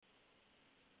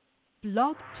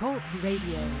Blog Talk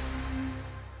Radio.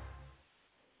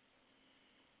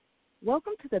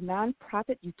 Welcome to the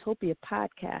Nonprofit Utopia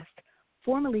podcast,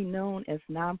 formerly known as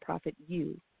Nonprofit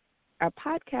U. Our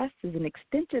podcast is an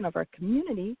extension of our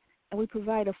community, and we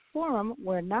provide a forum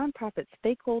where nonprofit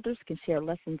stakeholders can share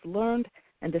lessons learned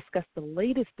and discuss the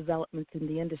latest developments in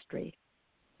the industry.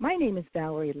 My name is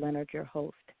Valerie Leonard, your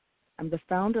host. I'm the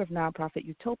founder of Nonprofit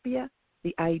Utopia,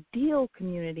 the ideal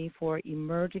community for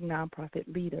emerging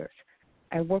nonprofit leaders.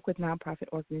 I work with nonprofit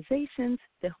organizations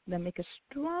to help them make a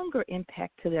stronger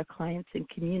impact to their clients and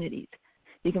communities.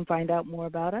 You can find out more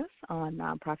about us on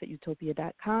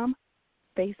nonprofitutopia.com,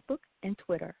 Facebook, and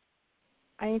Twitter.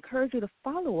 I encourage you to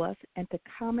follow us and to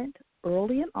comment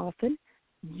early and often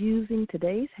using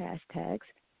today's hashtags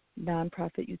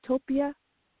Nonprofit Utopia,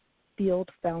 Field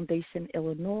Foundation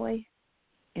Illinois,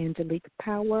 Angelique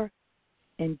Power,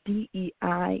 and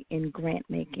DEI in grant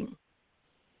making.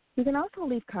 You can also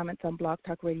leave comments on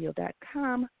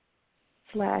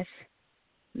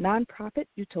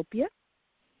blogtalkradio.com/nonprofitutopia.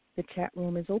 The chat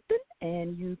room is open,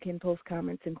 and you can post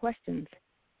comments and questions.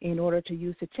 In order to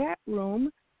use the chat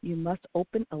room, you must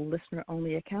open a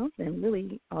listener-only account, and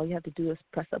really all you have to do is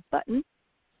press a button.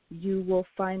 You will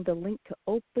find the link to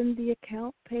open the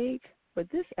account page for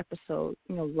this episode,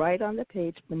 right on the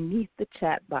page beneath the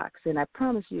chat box, and I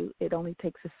promise you it only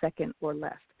takes a second or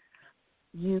less.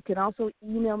 You can also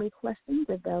email me questions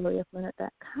at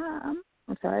ValerieFLeonard.com,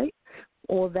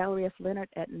 or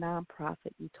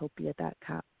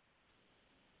ValerieFLeonard@nonprofitutopia.com.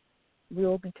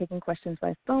 We'll be taking questions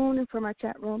by phone and from our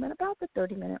chat room at about the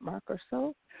 30-minute mark or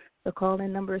so. The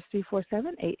call-in number is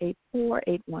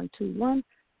 347-884-8121.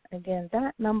 Again,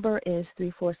 that number is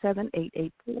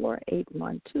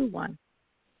 347-884-8121.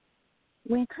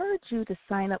 We encourage you to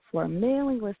sign up for our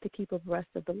mailing list to keep abreast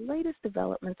of the latest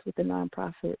developments with the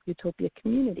nonprofit Utopia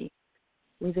community.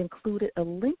 We've included a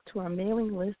link to our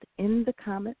mailing list in the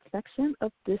comment section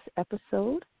of this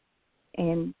episode,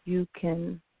 and you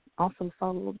can also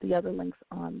follow the other links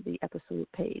on the episode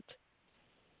page.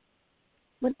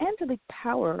 When Angelique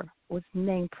Power was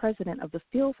named president of the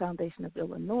Field Foundation of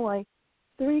Illinois,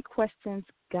 3 questions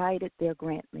guided their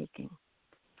grant making.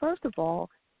 First of all,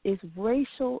 is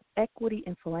racial equity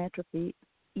in philanthropy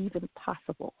even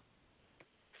possible?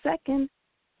 Second,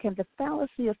 can the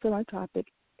fallacy of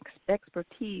philanthropic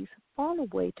expertise fall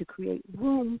away to create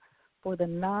room for the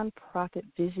nonprofit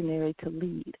visionary to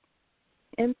lead?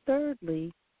 And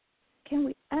thirdly, can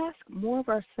we ask more of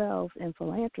ourselves in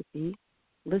philanthropy,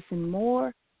 listen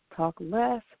more, talk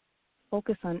less,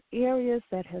 focus on areas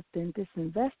that have been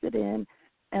disinvested in,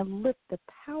 and lift the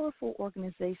powerful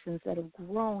organizations that have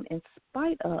grown in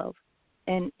spite of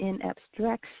and in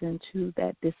abstraction to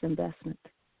that disinvestment?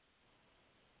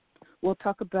 We'll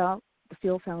talk about the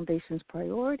Field Foundation's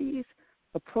priorities,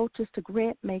 approaches to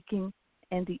grant making,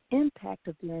 and the impact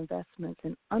of their investments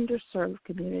in underserved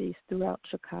communities throughout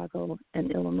Chicago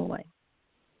and Illinois.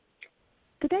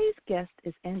 Today's guest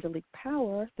is Angelique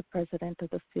Power, the president of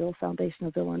the Field Foundation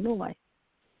of Illinois.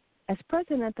 As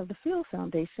president of the Field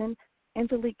Foundation,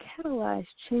 Angelique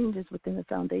catalyzed changes within the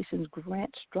foundation's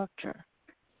grant structure.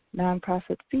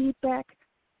 Nonprofit feedback,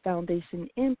 foundation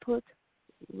input,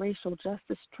 racial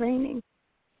justice training,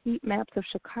 heat maps of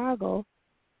Chicago,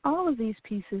 all of these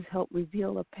pieces help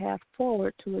reveal a path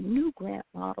forward to a new grant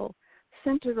model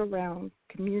centered around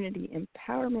community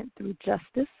empowerment through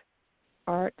justice,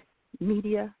 art,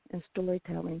 media, and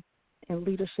storytelling, and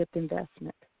leadership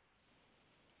investment.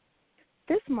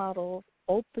 This model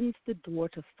opens the door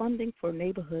to funding for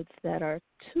neighborhoods that are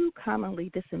too commonly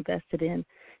disinvested in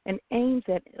and aims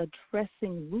at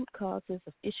addressing root causes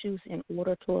of issues in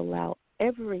order to allow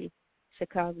every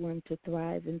Chicagoan to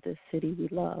thrive in the city we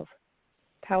love.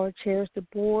 Power chairs the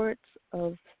boards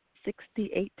of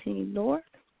 6018 North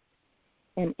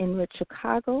and Enrich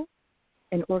Chicago,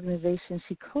 an organization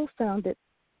she co-founded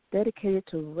dedicated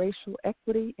to racial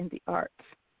equity in the arts.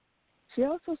 She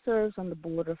also serves on the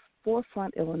board of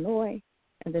Forefront Illinois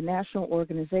and the national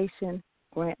organization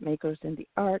Grantmakers in the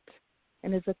Arts,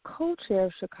 and is a co-chair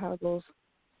of Chicago's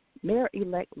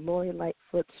Mayor-elect Lori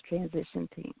Lightfoot's transition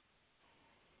team.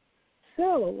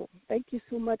 So, thank you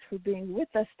so much for being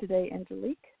with us today,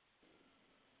 Angelique.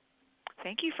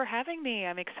 Thank you for having me.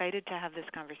 I'm excited to have this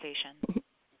conversation.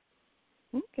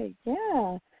 Okay,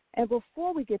 yeah. And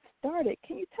before we get started,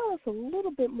 can you tell us a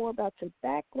little bit more about your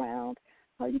background,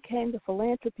 how you came to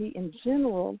philanthropy in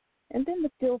general, and then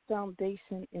the Field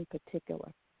Foundation in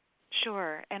particular?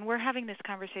 Sure, and we're having this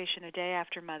conversation a day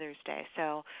after Mother's Day,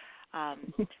 so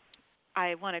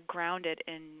I want to ground it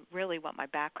in really what my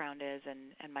background is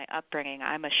and my upbringing.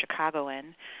 I'm a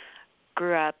Chicagoan,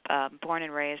 grew up, born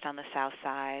and raised on the South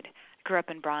Side, grew up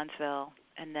in Bronzeville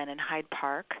and then in Hyde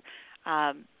Park.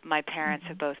 My parents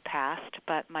have both passed,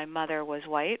 but my mother was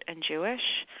white and Jewish.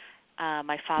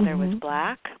 My father was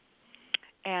black,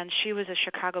 and she was a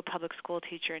Chicago public school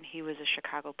teacher, and he was a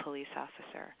Chicago police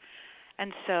officer.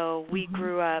 And so we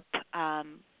grew up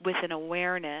with an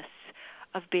awareness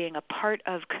of being a part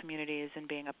of communities and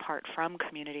being apart from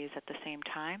communities at the same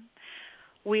time.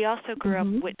 We also grew up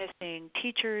witnessing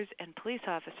teachers and police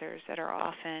officers that are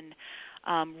often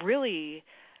really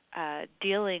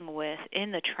dealing with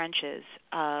in the trenches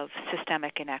of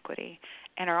systemic inequity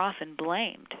and are often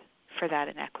blamed for that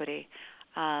inequity.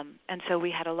 And so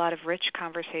we had a lot of rich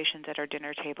conversations at our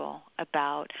dinner table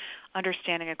about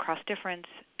understanding across difference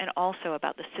and also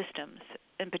about the systems,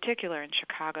 in particular in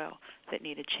Chicago, that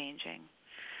needed changing.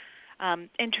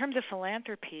 In terms of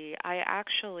philanthropy, I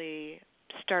actually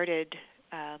started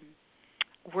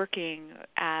working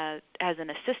as an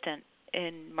assistant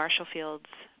in Marshall Field's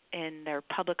in their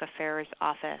public affairs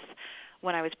office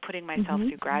when I was putting myself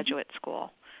through graduate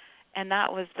school. And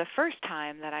that was the first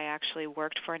time that I actually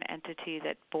worked for an entity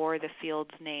that bore the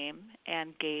Field's name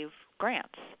and gave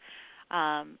grants.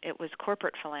 It was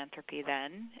corporate philanthropy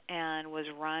then and was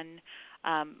run,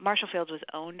 Marshall Field's was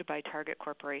owned by Target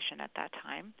Corporation at that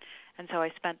time. And so I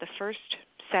spent the first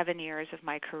 7 years of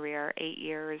my career, 8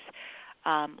 years,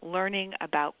 learning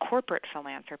about corporate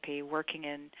philanthropy, working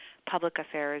in public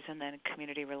affairs and then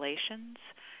community relations,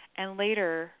 and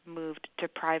later moved to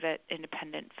private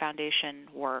independent foundation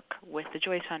work with the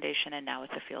Joyce Foundation and now with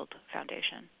the Field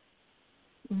Foundation.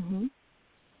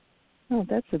 Oh,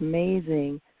 that's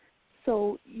amazing.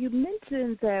 So you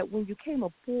mentioned that when you came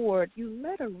aboard, you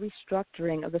led a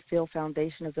restructuring of the Field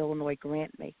Foundation of Illinois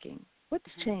grant making. What's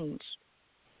changed?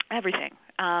 Everything.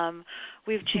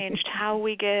 We've changed how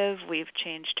we give. We've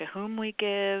changed to whom we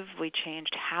give. We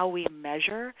changed how we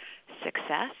measure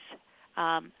success,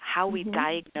 how we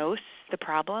diagnose the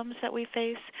problems that we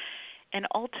face, and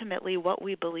ultimately what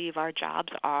we believe our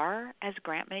jobs are as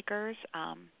grant makers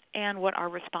and what our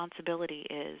responsibility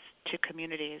is to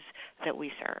communities that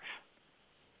we serve.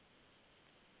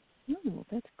 Oh,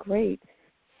 that's great.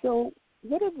 So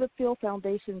what are the Field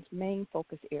Foundation's main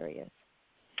focus areas?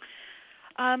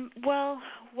 Well,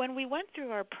 when we went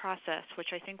through our process, which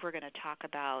I think we're going to talk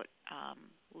about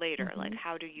later, like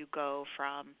how do you go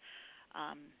from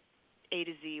A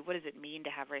to Z, what does it mean to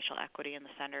have racial equity in the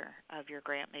center of your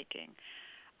grant making?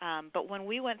 But when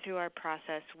we went through our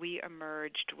process, we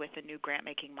emerged with a new grant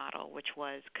making model, which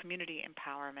was community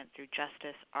empowerment through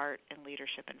justice, art, and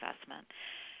leadership investment.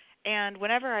 And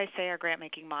whenever I say our grant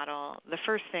making model, the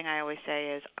first thing I always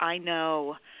say is I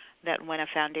know that when a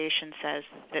foundation says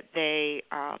that they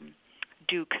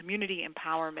do community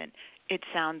empowerment, it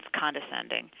sounds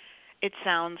condescending. It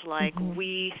sounds like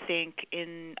we think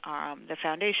in the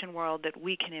foundation world that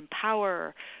we can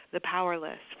empower the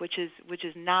powerless, which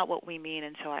is not what we mean.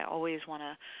 And so I always want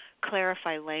to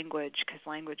clarify language because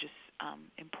language is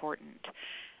important.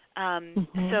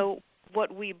 So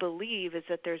what we believe is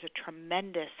that there's a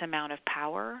tremendous amount of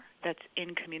power that's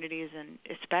in communities, and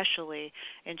especially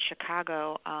in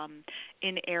Chicago,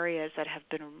 in areas that have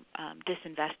been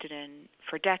disinvested in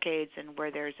for decades and where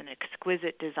there's an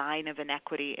exquisite design of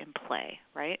inequity in play,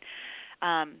 right?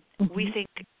 We think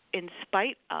in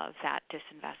spite of that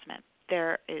disinvestment,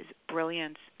 there is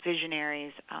brilliance,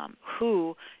 visionaries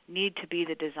who need to be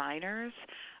the designers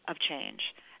of change.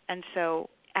 And so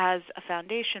as a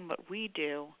foundation, what we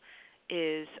do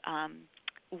is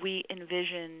we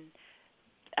envision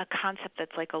a concept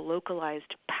that's like a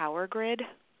localized power grid.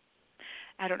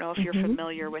 I don't know if you're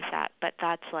familiar with that, but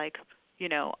that's like,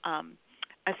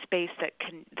 a space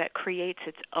that creates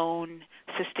its own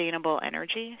sustainable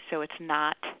energy, so it's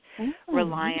not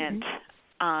reliant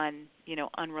on,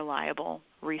 unreliable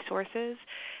resources.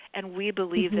 And we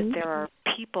believe that there are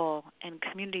people and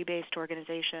community-based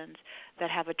organizations that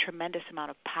have a tremendous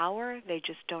amount of power. They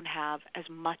just don't have as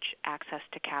much access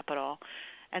to capital.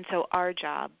 And so our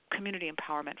job, community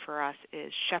empowerment for us,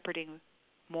 is shepherding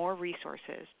more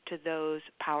resources to those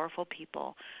powerful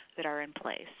people that are in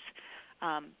place.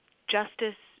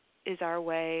 Justice is our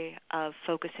way of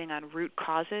focusing on root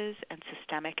causes and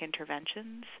systemic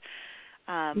interventions.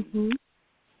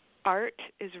 Art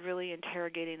is really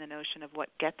interrogating the notion of what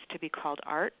gets to be called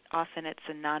art. Often it's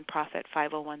a nonprofit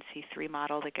 501c3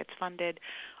 model that gets funded.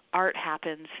 Art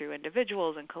happens through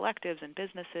individuals and collectives and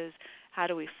businesses. How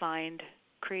do we find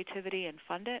creativity and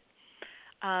fund it?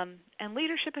 And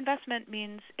leadership investment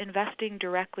means investing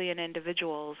directly in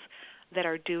individuals that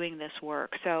are doing this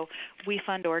work. So we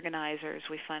fund organizers,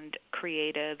 we fund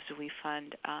creatives, we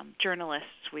fund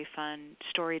journalists, we fund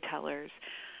storytellers.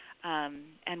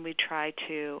 and we try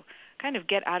to kind of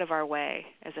get out of our way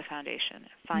as a foundation,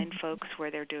 find folks where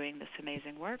they're doing this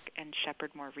amazing work, and shepherd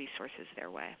more resources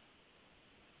their way.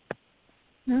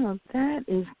 No, that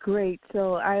is great.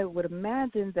 So I would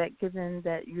imagine that given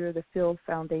that you're the Field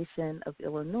Foundation of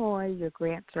Illinois, your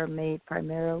grants are made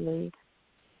primarily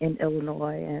in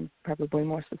Illinois and probably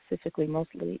more specifically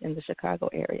mostly in the Chicago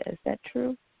area. Is that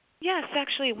true? Yes,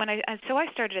 actually, I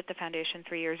started at the foundation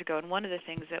 3 years ago, and one of the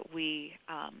things that we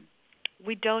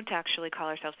don't actually call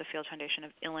ourselves the Field Foundation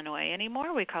of Illinois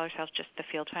anymore. We call ourselves just the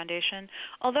Field Foundation,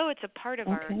 although it's a part of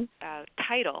our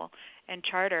title and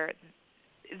charter.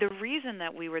 The reason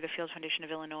that we were the Field Foundation of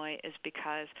Illinois is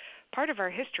because part of our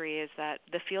history is that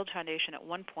the Field Foundation at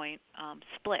one point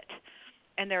split,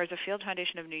 and there was a Field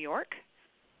Foundation of New York,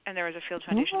 and there was a Field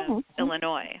Foundation of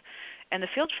Illinois. And the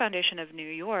Field Foundation of New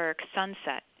York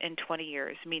sunset in 20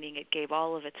 years, meaning it gave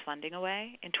all of its funding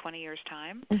away in 20 years'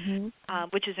 time,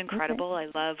 which is incredible. I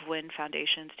love when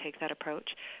foundations take that approach.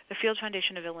 The Field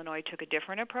Foundation of Illinois took a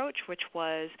different approach, which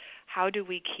was how do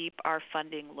we keep our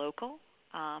funding local,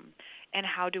 and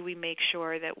how do we make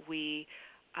sure that we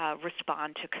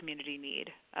respond to community need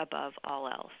above all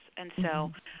else. And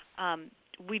so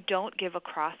we don't give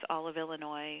across all of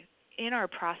Illinois. In our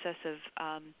process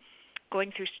of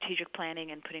going through strategic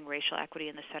planning and putting racial equity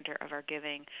in the center of our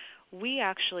giving, we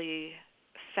actually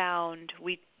found,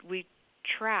 we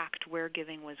tracked where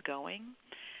giving was going.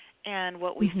 And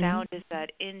what we found is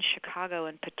that in Chicago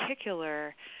in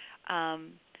particular,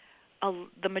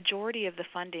 the majority of the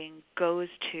funding goes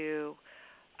to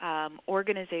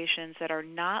organizations that are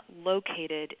not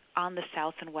located on the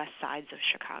south and west sides of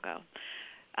Chicago.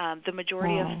 The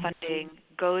majority of funding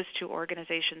goes to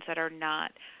organizations that are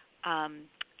not,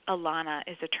 Alana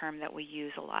is a term that we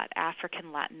use a lot,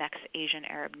 African, Latinx, Asian,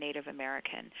 Arab, Native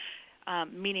American,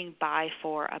 meaning by,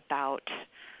 for, about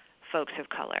folks of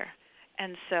color.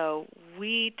 And so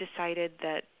we decided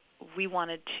that we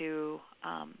wanted to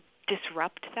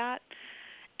disrupt that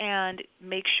and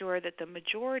make sure that the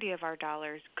majority of our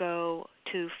dollars go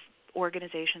to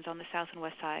organizations on the south and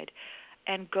west side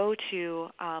and go to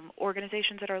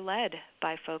organizations that are led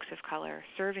by folks of color,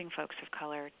 serving folks of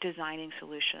color, designing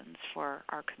solutions for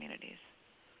our communities.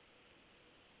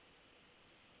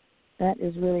 That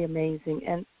is really amazing.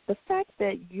 And the fact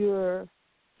that you're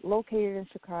located in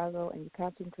Chicago and you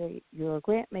concentrate your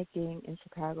grant making in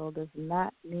Chicago does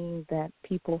not mean that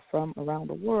people from around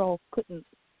the world couldn't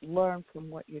learn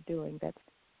from what you're doing. That's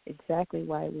exactly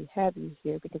why we have you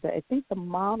here, because I think the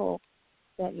model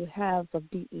that you have of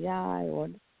DEI or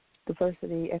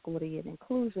diversity, equity, and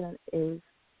inclusion is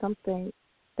something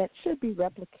that should be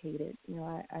replicated. You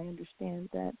know, I understand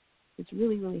that it's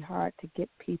really, really hard to get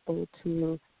people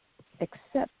to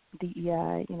accept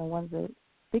DEI. You know, one of the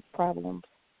big problems,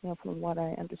 you know, from what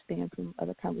I understand from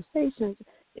other conversations,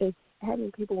 is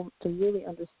having people to really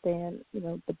understand, you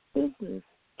know, the business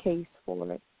case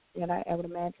for it. And I would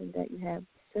imagine that you have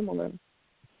similar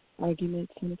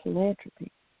arguments in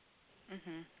philanthropy.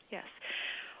 Yes.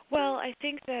 Well, I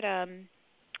think that,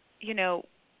 you know,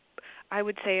 I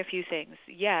would say a few things.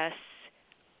 Yes,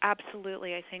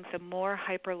 absolutely. I think the more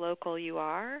hyperlocal you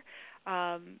are,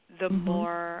 the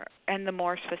more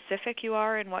specific you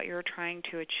are in what you're trying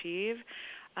to achieve,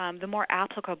 the more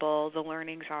applicable the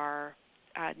learnings are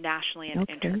nationally and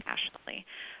internationally.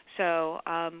 So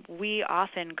we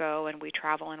often go and we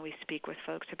travel and we speak with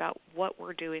folks about what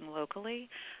we're doing locally,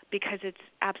 because it's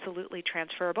absolutely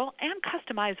transferable and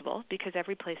customizable because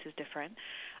every place is different.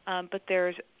 But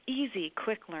there's easy,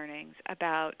 quick learnings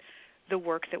about the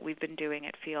work that we've been doing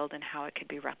at Field and how it could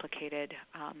be replicated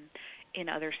in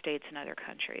other states and other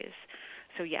countries.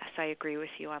 So yes, I agree with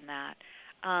you on that.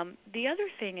 The other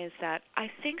thing is that I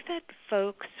think that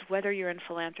folks, whether you're in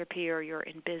philanthropy or you're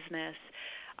in business,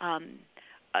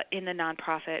 in the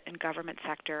nonprofit and government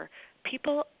sector,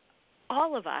 people,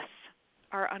 all of us,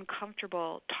 are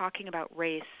uncomfortable talking about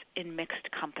race in mixed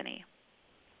company.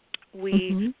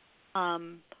 We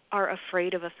are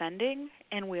afraid of offending,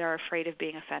 and we are afraid of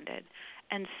being offended.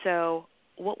 And so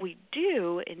what we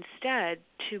do instead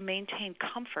to maintain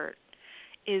comfort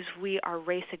is we are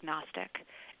race agnostic,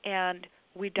 and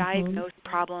we diagnose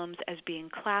problems as being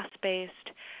class-based.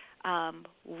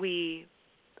 We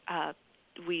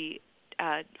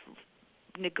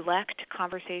neglect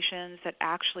conversations that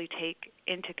actually take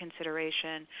into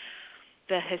consideration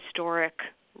the historic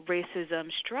racism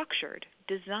structured,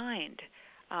 designed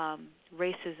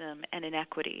racism and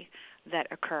inequity that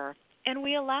occur. And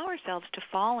we allow ourselves to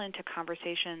fall into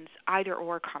conversations,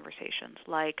 either-or conversations,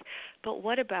 like, but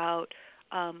what about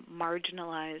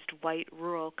marginalized white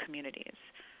rural communities?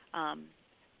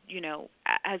 You know,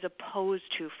 as opposed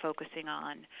to focusing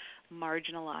on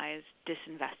marginalized,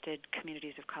 disinvested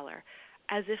communities of color,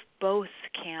 as if both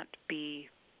can't be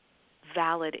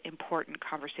valid, important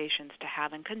conversations to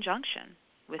have in conjunction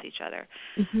with each other.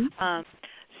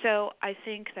 So I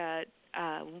think that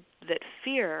that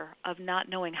fear of not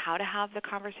knowing how to have the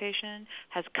conversation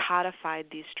has codified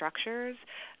these structures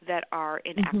that are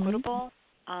inequitable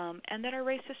and that are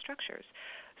racist structures.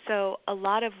 So a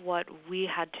lot of what we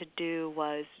had to do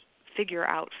was figure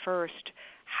out first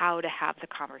how to have the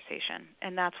conversation.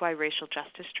 And that's why racial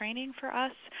justice training for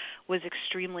us was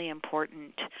extremely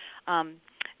important,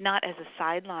 not as a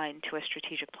sideline to a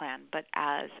strategic plan, but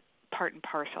as part and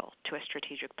parcel to a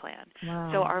strategic plan. Wow.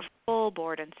 So our full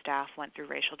board and staff went through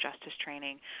racial justice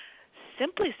training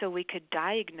simply so we could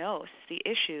diagnose the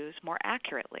issues more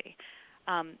accurately.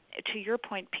 To your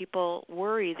point, people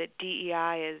worry that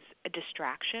DEI is a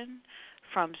distraction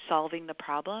from solving the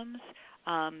problems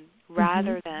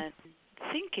rather than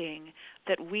thinking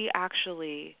that we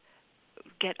actually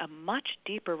get a much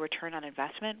deeper return on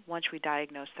investment once we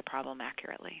diagnose the problem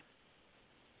accurately.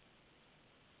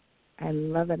 I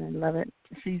love it. I love it.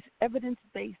 She's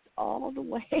evidence-based all the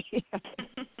way.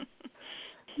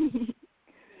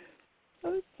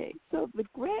 Okay, so the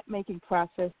grant-making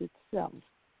process itself,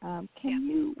 can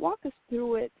you walk us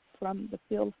through it from the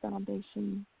Field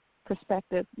Foundation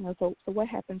perspective? So what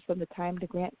happens from the time the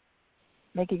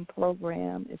grant-making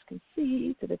program is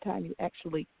conceived to the time you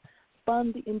actually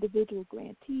fund the individual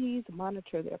grantees,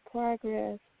 monitor their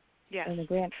progress, and the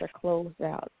grants are closed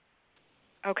out?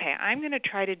 Okay, I'm going to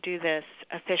try to do this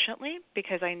efficiently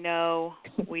because I know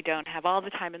we don't have all the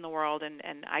time in the world,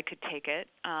 and I could take it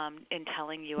in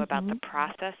telling you about the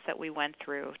process that we went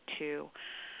through to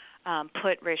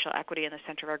put racial equity in the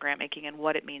center of our grant making and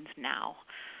what it means now.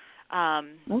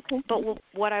 But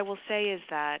what I will say is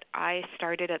that I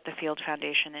started at the Field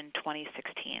Foundation in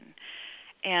 2016,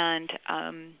 and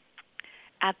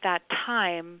at that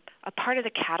time, a part of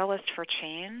the catalyst for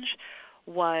change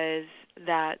was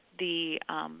that the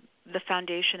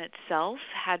foundation itself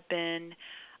had been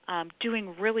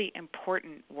doing really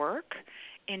important work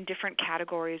in different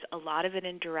categories, a lot of it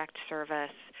in direct service.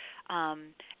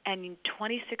 And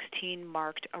 2016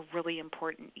 marked a really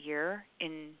important year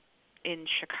in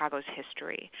Chicago's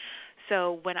history.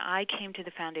 So when I came to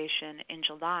the foundation in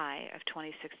July of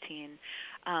 2016,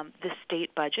 the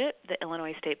state budget, the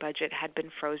Illinois state budget, had been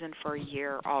frozen for a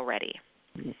year already,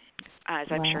 as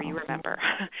I'm sure you remember.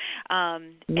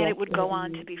 And it would go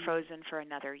on to be frozen for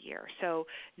another year. So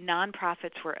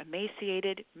nonprofits were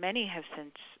emaciated. Many have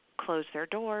since closed their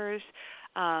doors.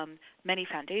 Many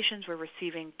foundations were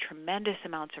receiving tremendous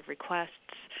amounts of requests.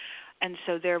 And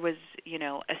so there was,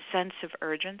 a sense of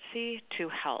urgency to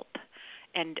help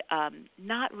and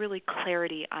not really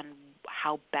clarity on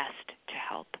how best to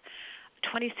help.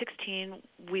 2016,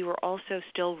 we were also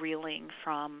still reeling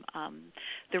from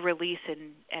the release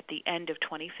at the end of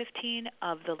 2015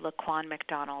 of the Laquan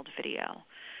McDonald video,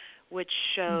 which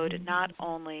showed not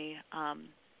only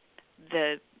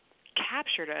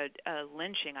captured a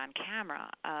lynching on camera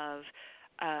of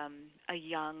a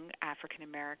young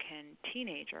African-American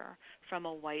teenager from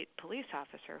a white police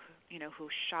officer who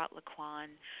shot Laquan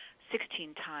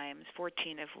 16 times,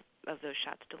 14 of those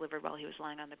shots delivered while he was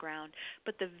lying on the ground.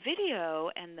 But the video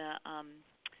and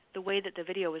the way that the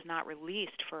video was not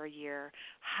released for a year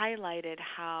highlighted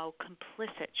how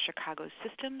complicit Chicago's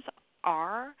systems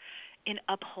are in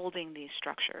upholding these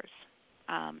structures.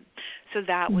 So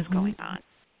that was going on.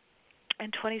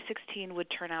 And 2016 would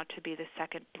turn out to be the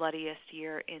second bloodiest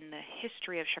year in the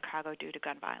history of Chicago due to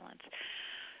gun violence.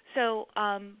 So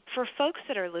for folks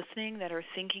that are listening that are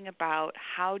thinking about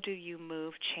how do you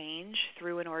move change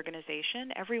through an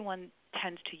organization, everyone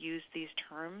tends to use these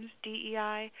terms,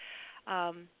 DEI.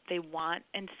 They want,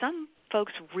 and some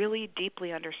folks really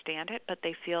deeply understand it, but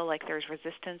they feel like there's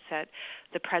resistance at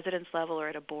the president's level or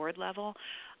at a board level.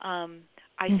 I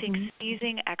think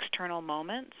seizing external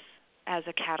moments as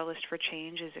a catalyst for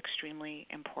change is extremely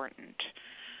important.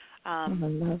 I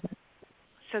love it.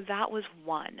 So that was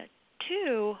one.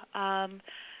 Two,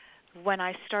 when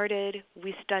I started,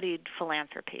 we studied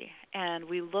philanthropy, and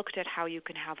we looked at how you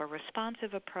can have a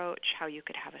responsive approach, how you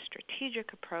could have a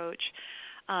strategic approach,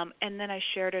 and then I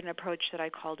shared an approach that I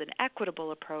called an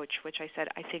equitable approach, which I said,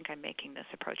 I think I'm making this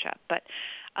approach up. But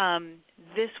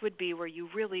this would be where you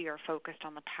really are focused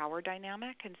on the power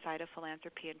dynamic inside of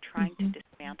philanthropy and trying to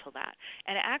dismantle that,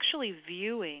 and actually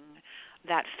viewing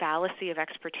that fallacy of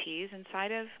expertise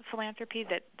inside of philanthropy,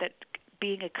 that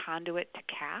being a conduit to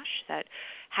cash, that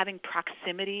having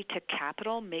proximity to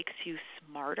capital makes you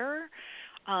smarter,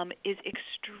 is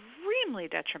extremely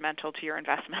detrimental to your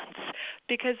investments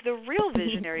because the real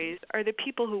visionaries are the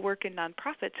people who work in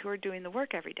nonprofits who are doing the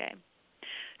work every day.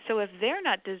 So if they're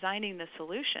not designing the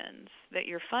solutions that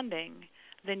you're funding,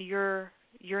 then you're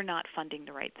not funding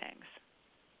the right things.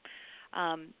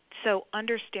 So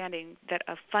understanding that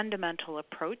a fundamental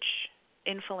approach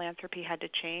in philanthropy had to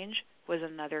change was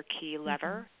another key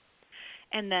lever.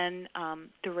 And then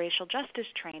the racial justice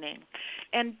training.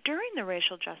 And during the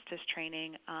racial justice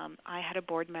training, I had a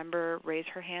board member raise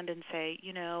her hand and say,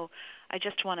 I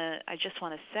just want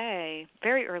to say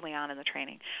very early on in the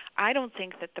training, I don't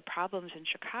think that the problems in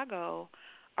Chicago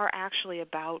are actually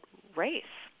about race.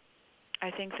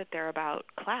 I think that they're about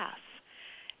class.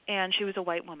 And she was a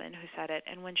white woman who said it.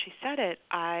 And when she said it,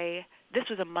 this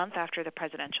was a month after the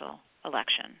presidential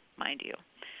election, mind you,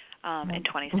 in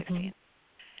 2016.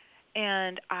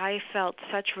 And I felt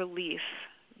such relief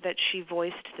that she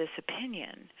voiced this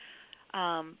opinion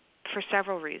for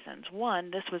several reasons. One,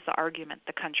 this was the argument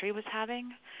the country was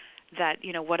having, that,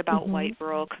 what about white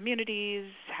rural communities?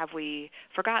 Have we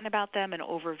forgotten about them and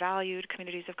overvalued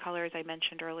communities of color, as I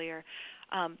mentioned earlier?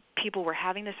 People were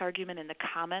having this argument in the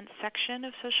comments section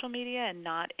of social media and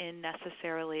not in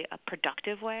necessarily a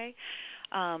productive way.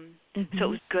 So it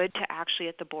was good to actually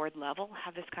at the board level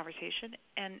have this conversation.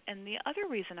 And the other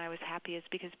reason I was happy is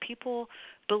because people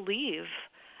believe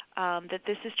that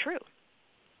this is true.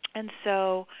 And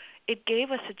so it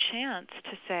gave us a chance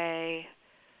to say,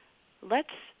 let's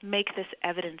make this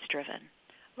evidence-driven.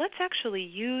 Let's actually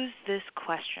use this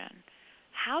question.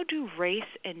 How do race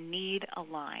and need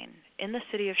align in the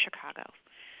city of Chicago?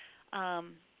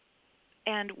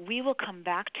 And we will come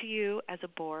back to you as a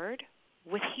board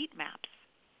with heat maps.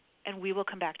 And we will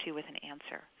come back to you with an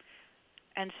answer.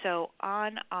 And so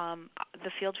on the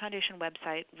Field Foundation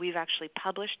website, we've actually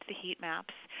published the heat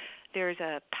maps. There's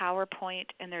a PowerPoint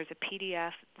and there's a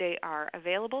PDF. They are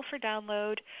available for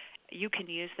download. You can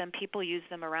use them. People use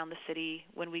them around the city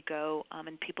when we go,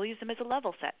 and people use them as a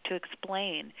level set to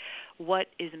explain what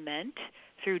is meant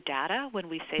through data when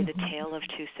we say the tale of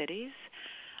two cities.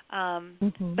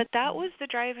 But that was the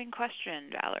driving question,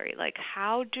 Valerie. Like,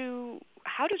 how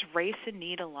does race and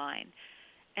need align?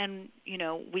 And,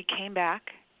 we came back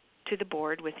to the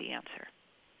board with the answer.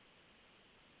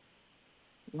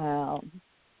 Wow.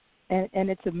 And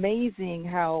it's amazing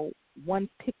how one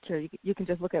picture, you can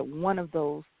just look at one of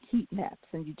those heat maps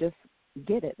and you just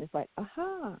get it. It's like,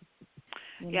 aha.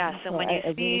 Yes, and when you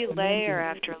see layer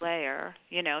after layer,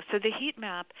 so the heat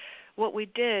map, what we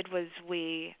did was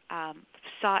we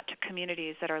sought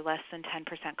communities that are less than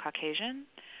 10% Caucasian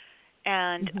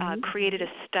and created a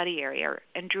study area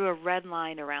and drew a red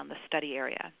line around the study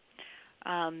area.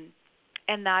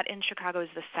 And that in Chicago is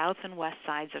the south and west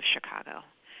sides of Chicago.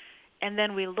 And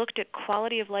then we looked at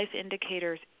quality of life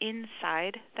indicators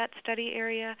inside that study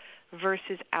area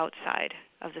versus outside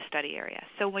of the study area.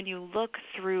 So when you look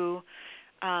through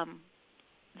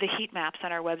the heat maps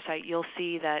on our website, you'll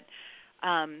see that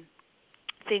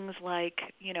things like,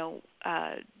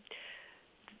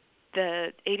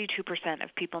 the 82%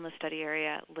 of people in the study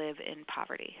area live in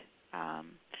poverty,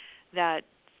 that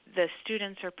the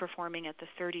students are performing at the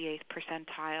 38th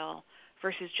percentile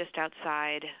versus just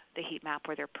outside the heat map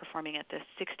where they're performing at the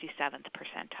 67th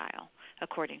percentile,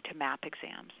 according to MAP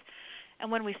exams.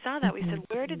 And when we saw that, we said,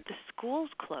 where did the schools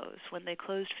close when they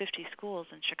closed 50 schools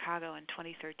in Chicago in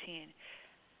 2013?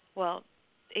 Well,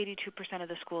 82% of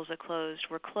the schools that closed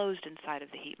were closed inside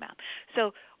of the heat map.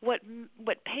 So what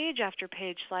page after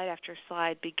page, slide after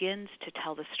slide begins to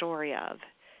tell the story of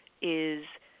is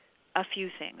a few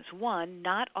things. One,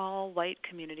 not all white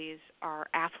communities are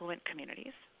affluent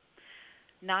communities.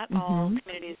 Not all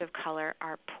communities of color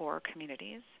are poor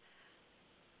communities.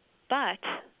 But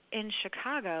in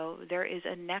Chicago, there is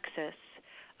a nexus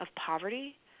of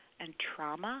poverty and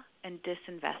trauma and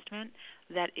disinvestment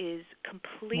that is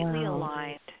completely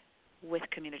aligned with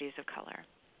communities of color.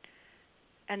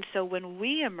 And so when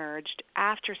we emerged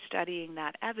after studying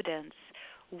that evidence,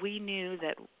 we knew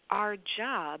that our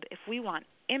job, if we want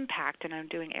impact, and I'm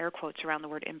doing air quotes around the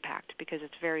word impact because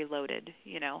it's very loaded,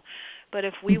 but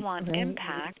if we want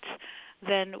impact,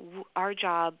 then our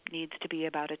job needs to be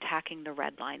about attacking the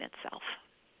red line itself.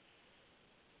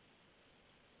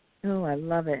 Oh, I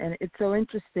love it. And it's so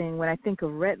interesting. When I think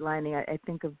of redlining, I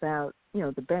think about,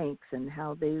 the banks and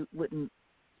how they wouldn't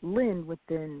lend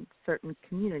within certain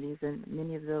communities, and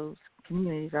many of those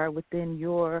communities are within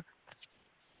your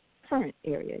current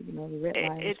area, the red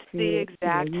line. It's the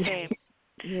exact same.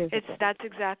 That's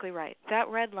exactly right. That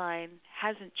red line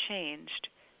hasn't changed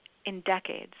in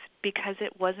decades because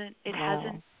it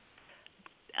hasn't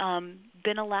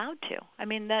been allowed to. I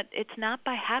mean, that it's not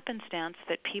by happenstance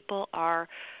that people are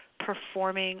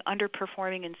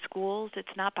underperforming in schools.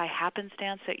 It's not by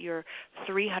happenstance that you're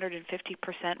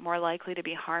 350% more likely to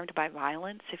be harmed by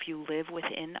violence if you live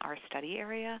within our study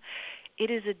area. It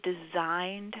is a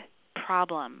designed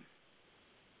problem.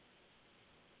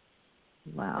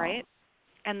 Wow. Right?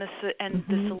 And the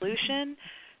solution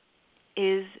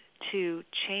is to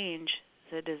change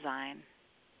the design.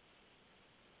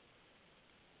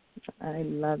 I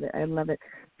love it. I love it.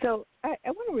 So I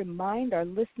want to remind our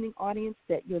listening audience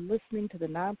that you're listening to the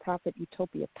Nonprofit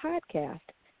Utopia podcast,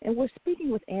 and we're speaking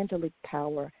with Angelique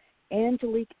Power.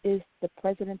 Angelique is the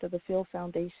president of the Phil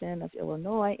Foundation of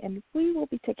Illinois, and we will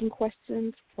be taking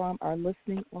questions from our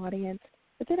listening audience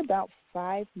within about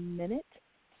 5 minutes.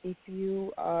 If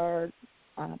you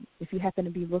happen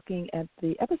to be looking at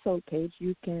the episode page,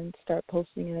 you can start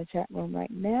posting in the chat room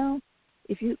right now.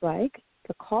 If you'd like,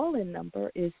 the call-in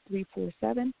number is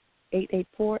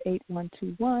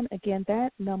 347-884-8121. Again,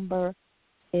 that number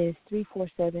is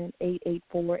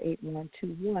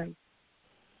 347-884-8121.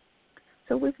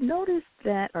 So we've noticed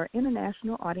that our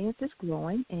international audience is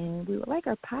growing, and we would like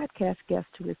our podcast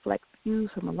guests to reflect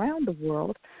views from around the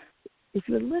world. If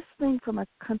you're listening from a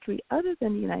country other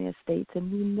than the United States,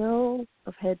 and we know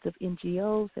of heads of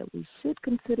NGOs that we should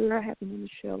consider having on the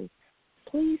show,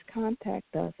 please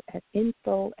contact us at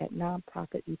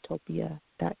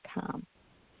info@nonprofitutopia.com.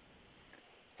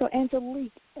 So,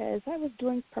 Angelique, as I was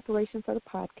doing preparation for the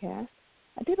podcast,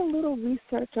 I did a little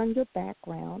research on your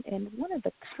background, and one of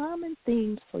the common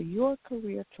themes for your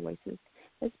career choices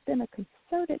has been a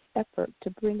concerted effort to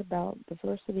bring about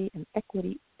diversity and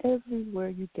equity everywhere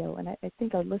you go. And I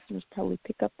think our listeners probably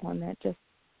pick up on that just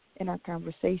in our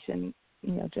conversation,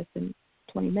 just in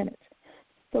 20 minutes.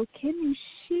 So can you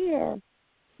share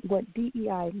what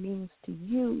DEI means to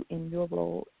you in your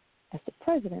role as the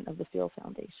president of the Phil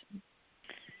Foundation?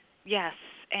 Yes,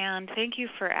 and thank you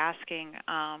for asking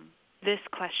this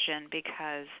question,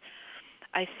 because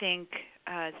I think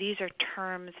these are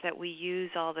terms that we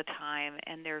use all the time,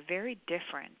 and they're very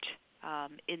different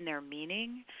in their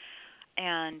meaning,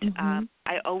 and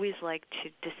I always like to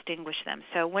distinguish them.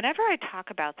 So whenever I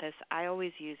talk about this, I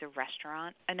always use a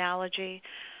restaurant analogy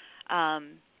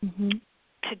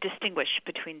to distinguish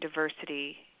between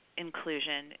diversity,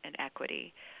 inclusion, and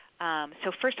equity.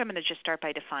 So first I'm going to just start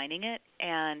by defining it,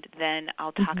 and then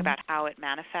I'll talk about how it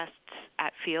manifests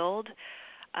at Field,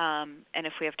 and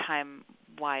if we have time,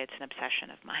 why it's an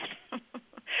obsession of mine.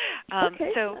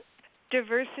 Okay. So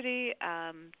diversity,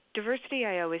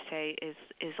 I always say, is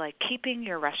like keeping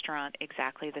your restaurant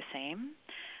exactly the same,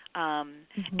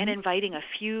 and inviting a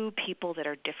few people that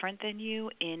are different than you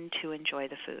in to enjoy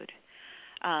the food.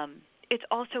 It's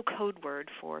also code word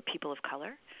for people of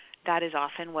color. That is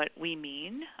often what we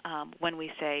mean when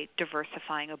we say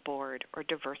diversifying a board or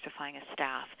diversifying a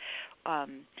staff.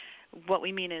 What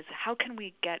we mean is, how can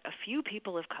we get a few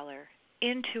people of color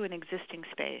into an existing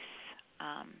space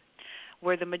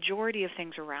where the majority of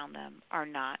things around them are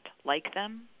not like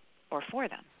them or for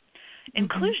them.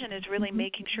 Inclusion is really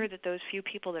making sure that those few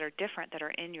people that are different that are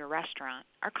in your restaurant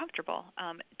are comfortable,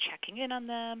 checking in on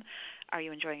them. Are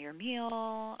you enjoying your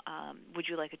meal? Would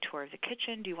you like a tour of the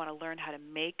kitchen? Do you want to learn how to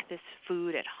make this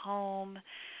food at home?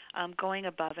 Going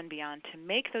above and beyond to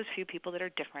make those few people that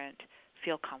are different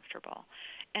feel comfortable.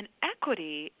 And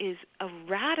equity is a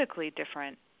radically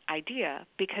different idea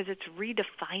because it's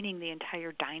redefining the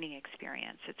entire dining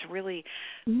experience. It's really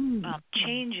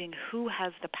changing who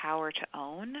has the power to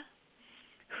own,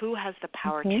 who has the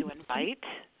power to invite,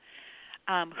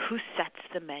 who sets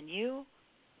the menu,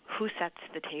 who sets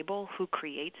the table, who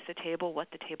creates the table, what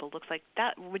the table looks like.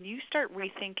 That when you start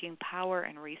rethinking power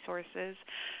and resources,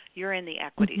 you're in the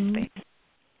equity space.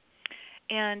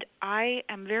 And I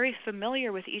am very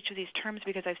familiar with each of these terms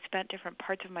because I've spent different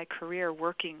parts of my career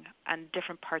working on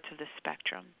different parts of the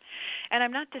spectrum. And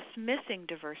I'm not dismissing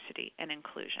diversity and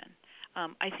inclusion.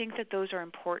 I think that those are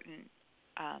important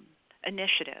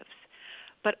initiatives.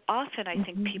 But often I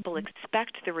think people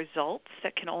expect the results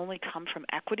that can only come from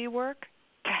equity work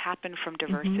to happen from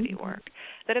diversity work.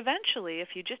 That eventually,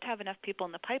 if you just have enough people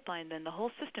in the pipeline, then the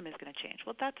whole system is going to change.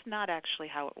 Well, that's not actually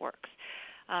how it works.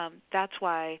 That's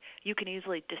why you can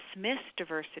easily dismiss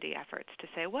diversity efforts to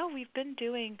say, well, we've been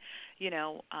doing,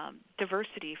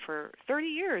 diversity for 30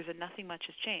 years and nothing much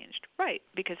has changed. Right,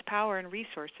 because power and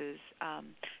resources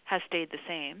has stayed the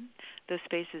same. Those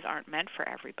spaces aren't meant for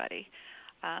everybody.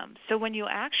 So when you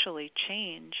actually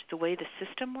change the way the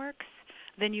system works,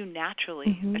 then you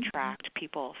naturally attract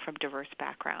people from diverse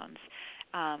backgrounds.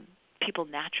 People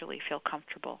naturally feel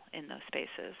comfortable in those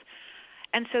spaces.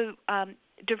 And so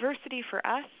diversity for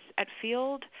us at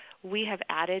Field, we have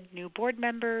added new board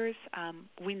members.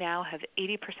 We now have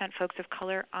 80% folks of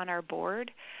color on our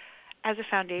board. As a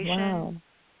foundation,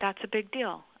 that's a big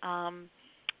deal. I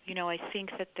think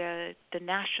that the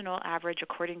national average,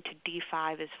 according to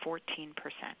D5, is 14%.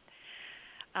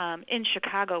 In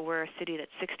Chicago, we're a city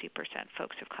that's 60%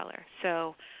 folks of color.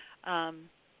 So,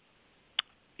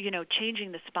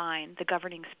 changing the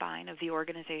governing spine of the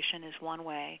organization is one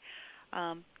way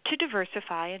to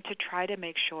diversify and to try to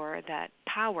make sure that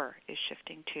power is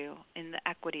shifting too in the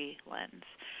equity lens.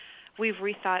 We've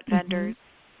rethought vendors.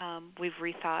 We've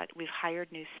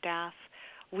hired new staff.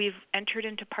 We've entered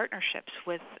into partnerships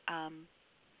with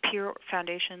peer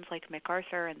foundations like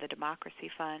MacArthur and the Democracy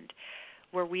Fund,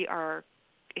 where we are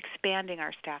expanding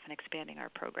our staff and expanding our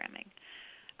programming.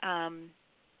 And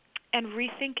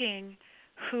rethinking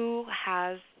who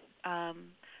has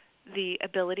the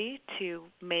ability to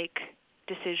make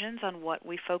decisions on what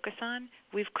we focus on.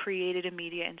 We've created a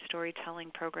media and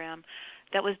storytelling program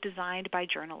that was designed by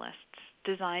journalists,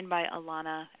 designed by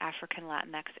Alana, African,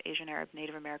 Latinx, Asian, Arab,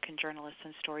 Native American journalists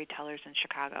and storytellers in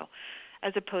Chicago,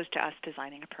 as opposed to us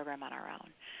designing a program on our own.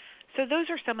 So those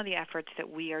are some of the efforts that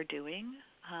we are doing.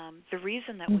 The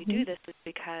reason that we do this is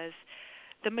because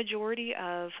the majority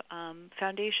of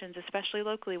foundations, especially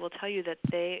locally, will tell you that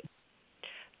they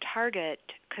target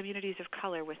communities of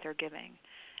color with their giving.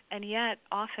 And yet,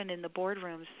 often in the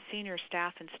boardrooms, senior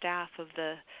staff and staff of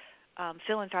the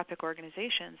philanthropic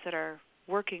organizations that are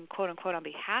working, quote-unquote, on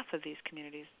behalf of these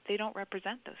communities, they don't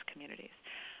represent those communities.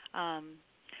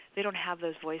 They don't have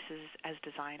those voices as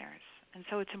designers. And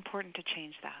so it's important to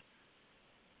change that.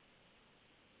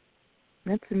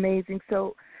 That's amazing.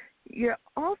 So you're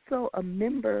also a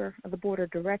member of the board of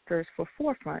directors for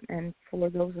Forefront. And for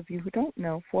those of you who don't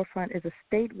know, Forefront is a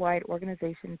statewide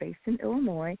organization based in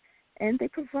Illinois, and they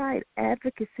provide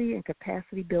advocacy and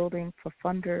capacity building for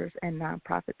funders and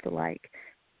nonprofits alike.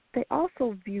 They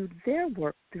also view their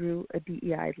work through a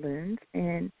DEI lens,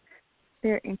 and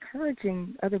they're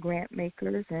encouraging other grant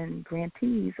makers and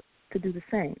grantees to do the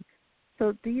same.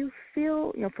 So do you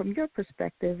feel, from your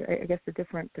perspective, I guess the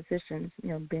different positions,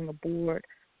 being a board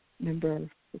member of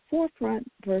the Forefront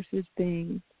versus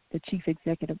being the chief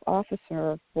executive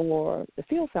officer for the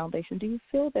Field Foundation, do you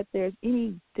feel that there's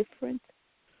any difference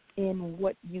in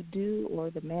what you do or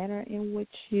the manner in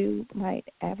which you might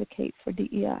advocate for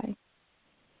DEI?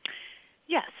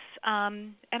 Yes,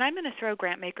 and I'm going to throw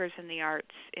Grantmakers in the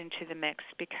Arts into the mix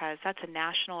because that's a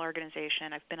national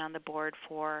organization. I've been on the board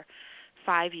for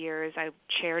 5 years. I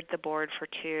chaired the board for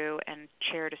 2 and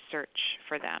chaired a search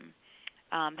for them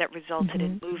that resulted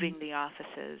in moving the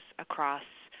offices across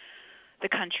the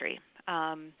country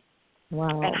and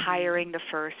hiring the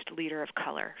first leader of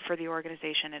color for the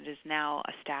organization. It is now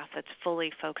a staff that's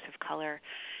fully folks of color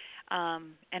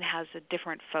and has a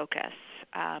different focus.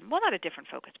 Well, not a different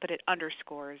focus, but it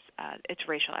underscores its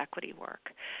racial equity work.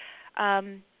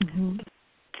 I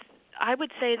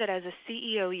would say that as a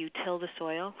CEO, you till the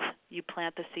soil, you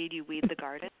plant the seed, you weed the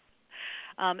garden.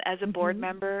 As a board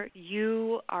member,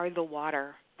 you are the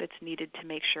water that's needed to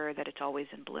make sure that it's always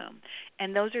in bloom.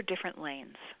 And those are different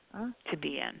lanes to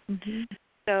be in.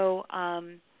 So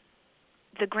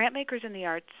the Grantmakers in the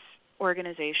Arts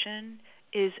organization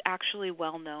is actually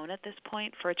well known at this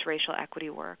point for its racial equity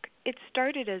work. It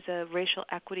started as a racial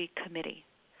equity committee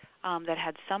that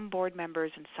had some board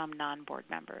members and some non-board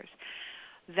members.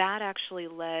 That actually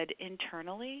led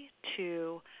internally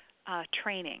to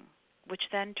training, which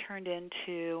then turned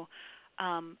into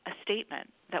a statement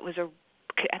that was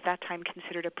at that time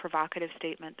considered a provocative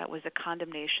statement that was a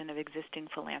condemnation of existing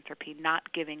philanthropy, not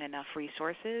giving enough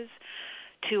resources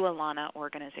to Alana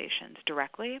organizations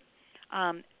directly,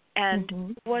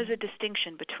 and was a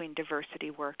distinction between diversity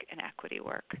work and equity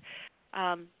work.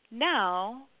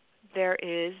 Now there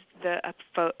is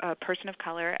a person of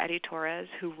color, Eddie Torres,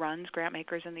 who runs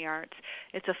Grantmakers in the Arts.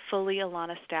 It's a fully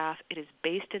Alana staff. It is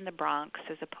based in the Bronx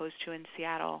as opposed to in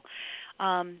Seattle.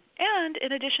 And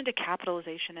in addition to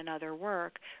capitalization and other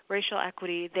work, racial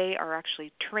equity, they are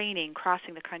actually training,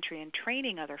 crossing the country and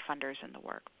training other funders in the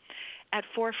work. At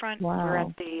Forefront, we're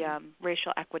at the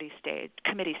racial equity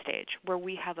committee stage, where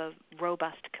we have a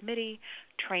robust committee.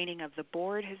 Training of the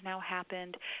board has now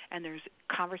happened, and there's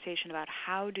conversation about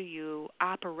how do you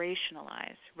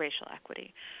operationalize racial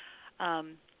equity.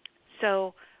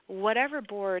 So whatever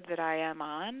board that I am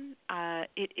on,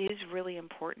 it is really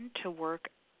important to work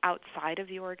outside of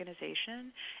the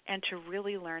organization and to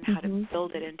really learn how to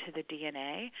build it into the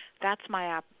DNA. That's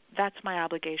my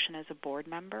obligation as a board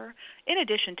member, in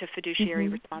addition to fiduciary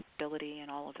responsibility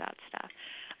and all of that stuff.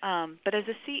 But as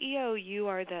a CEO, you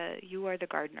are the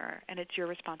gardener, and it's your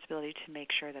responsibility to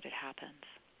make sure that it happens.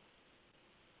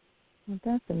 Well,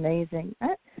 that's amazing.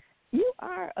 You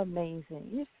are amazing.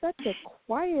 You're such a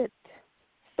quiet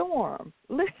storm.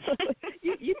 Literally,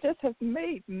 you just have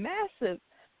made massive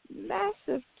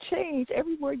change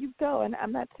everywhere you go, and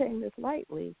I'm not saying this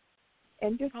lightly.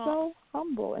 And you're so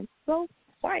humble and so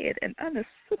quiet and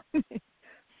unassuming.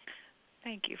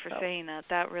 Thank you for saying that.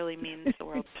 That really means the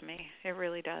world to me. It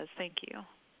really does. Thank you.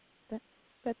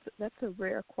 That's a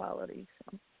rare quality.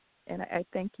 So, and I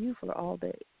thank you for all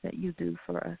that you do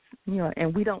for us.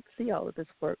 And we don't see all of this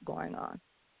work going on.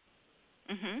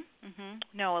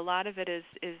 No, a lot of it is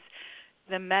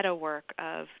the meta work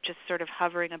of just sort of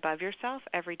hovering above yourself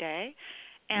every day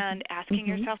and asking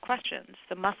yourself questions.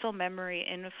 The muscle memory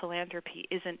in philanthropy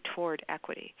isn't toward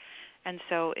equity. And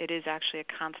so it is actually a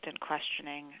constant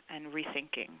questioning and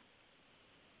rethinking.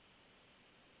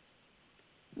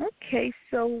 Okay,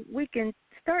 so we can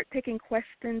start taking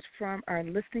questions from our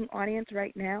listening audience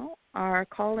right now. Our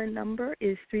call-in number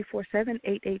is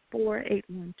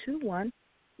 347-884-8121.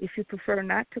 If you prefer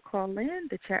not to call in,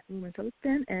 the chat room is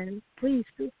open, and please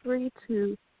feel free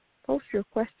to post your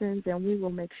questions, and we will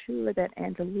make sure that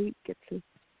Angelique gets a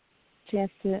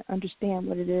chance to understand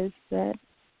what it is that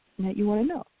you want to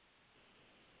know.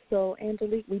 So,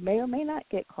 Angelique, we may or may not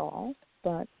get calls,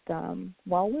 but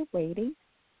while we're waiting,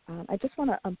 I just want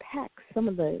to unpack some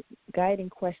of the guiding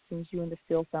questions you and the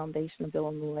Field Foundation of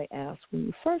Illinois asked when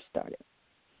you first started.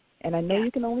 And I know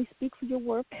you can only speak for your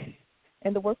work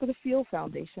and the work of the Field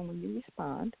Foundation when you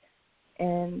respond.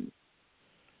 And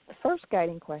the first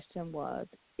guiding question was,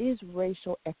 is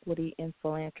racial equity in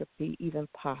philanthropy even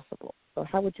possible? So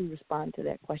how would you respond to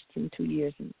that question 2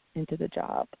 years into the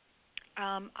job?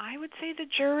 I would say the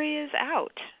jury is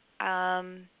out.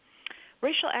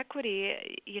 Racial equity,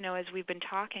 as we've been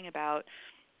talking about,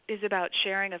 is about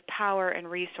sharing of power and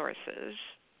resources.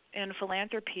 And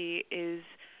philanthropy is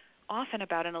often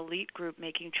about an elite group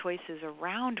making choices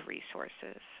around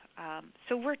resources.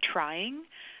 So we're trying.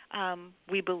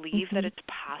 We believe that it's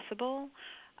possible,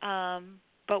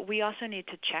 but we also need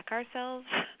to check ourselves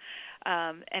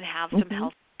and have some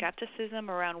healthy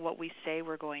skepticism around what we say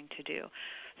we're going to do.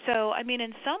 So,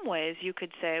 in some ways you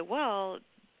could say, well,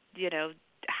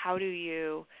 how do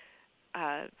you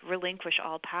relinquish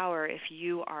all power if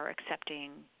you are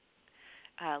accepting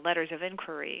letters of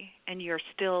inquiry and you're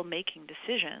still making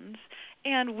decisions?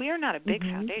 And we're not a big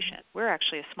foundation. We're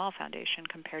actually a small foundation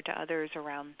compared to others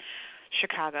around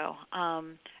Chicago.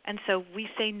 And so we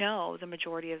say no the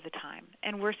majority of the time,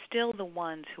 and we're still the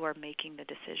ones who are making the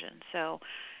decision. So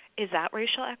is that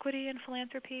racial equity in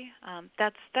philanthropy?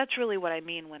 That's really what I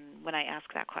mean when I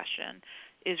ask that question.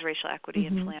 Is racial equity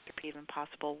in philanthropy even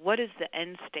possible? What is the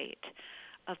end state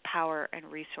of power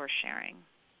and resource sharing?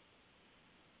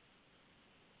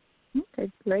 Okay,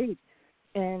 great.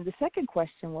 And the second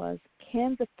question was,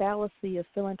 can the fallacy of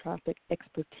philanthropic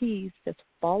expertise just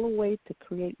fall away to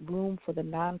create room for the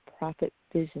nonprofit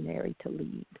visionary to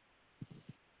lead?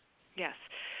 Yes.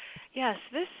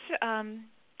 This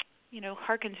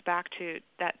harkens back to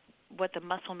that. What the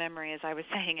muscle memory, as I was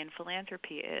saying, in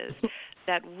philanthropy is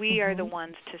that we are the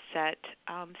ones to set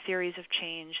theories of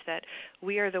change, that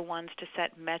we are the ones to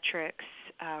set metrics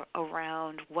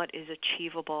around what is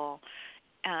achievable,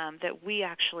 that we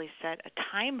actually set a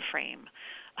time frame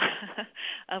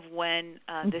of when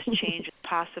this change is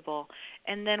possible,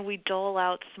 and then we dole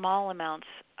out small amounts,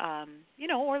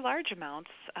 or large amounts,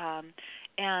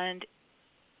 and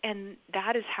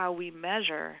that is how we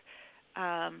measure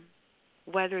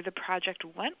whether the project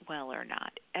went well or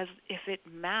not, as if it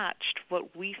matched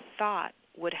what we thought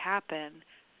would happen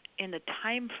in the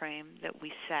time frame that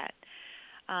we set.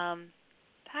 That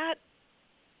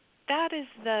is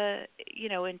the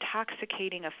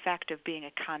intoxicating effect of being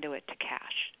a conduit to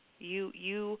cash.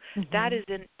 That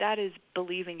is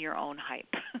believing your own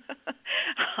hype,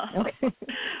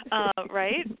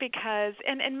 right? Because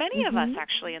and many of us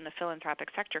actually in the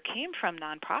philanthropic sector came from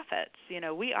nonprofits.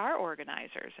 We are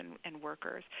organizers and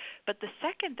workers. But the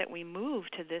second that we move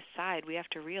to this side, we have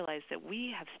to realize that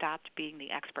we have stopped being the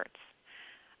experts.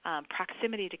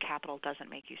 Proximity to capital doesn't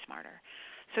make you smarter.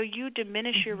 So you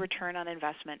diminish your return on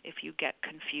investment if you get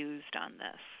confused on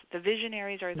this. The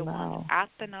visionaries are the ones at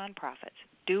the nonprofits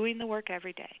doing the work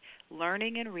every day,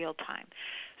 learning in real time.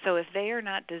 So if they are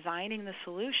not designing the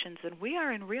solutions, then we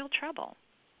are in real trouble.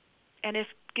 And if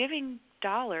giving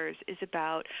dollars is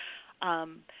about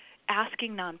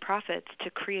asking nonprofits to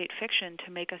create fiction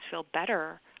to make us feel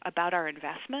better about our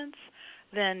investments,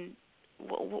 then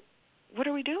what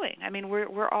are we doing?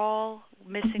 We're all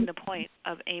missing the point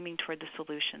of aiming toward the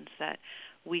solutions that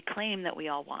we claim that we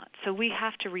all want. So we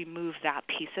have to remove that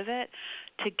piece of it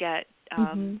to get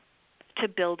to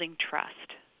building trust.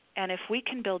 And if we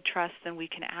can build trust, then we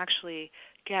can actually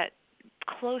get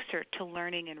closer to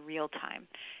learning in real time.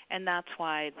 And that's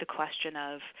why the question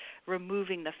of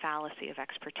removing the fallacy of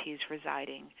expertise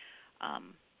residing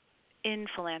in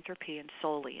philanthropy and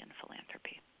solely in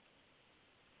philanthropy.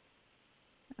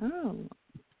 Oh,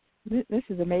 this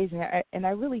is amazing. And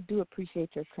I really do appreciate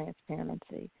your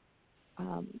transparency.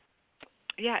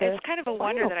 Yeah, it's kind of a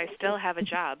wonder that I still have a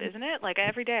job, isn't it? Like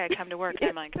every day I come to work and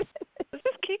I'm like, does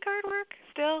this key card work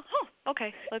still? Oh,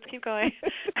 okay, let's keep going.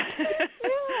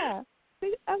 Yeah.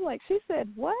 I'm like, she said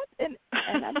what? And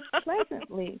I'm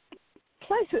pleasantly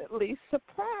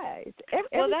surprised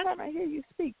every time I hear you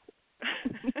speak.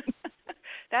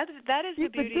 that is the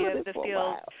beauty of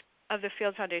the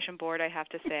Field Foundation Board, I have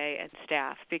to say, and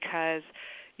staff, because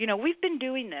we've been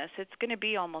doing this. It's going to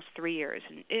be almost 3 years.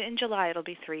 In July, it'll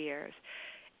be 3 years.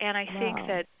 And I think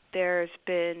that there's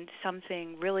been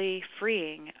something really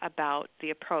freeing about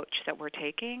the approach that we're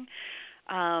taking.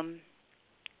 And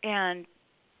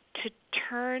to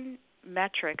turn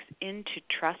metrics into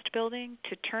trust building,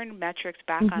 to turn metrics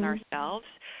back on ourselves,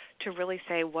 to really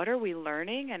say, what are we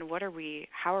learning and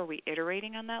how are we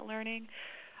iterating on that learning?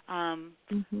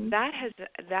 That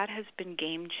has been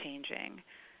game changing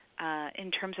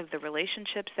in terms of the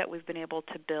relationships that we've been able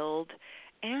to build,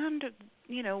 and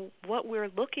what we're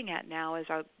looking at now as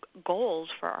our goals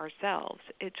for ourselves.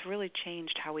 It's really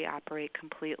changed how we operate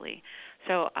completely.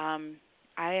 So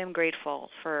I am grateful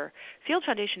for Field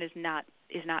Foundation is not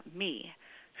me.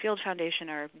 Field Foundation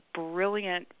are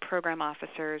brilliant program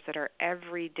officers that are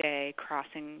every day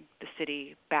crossing the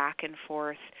city back and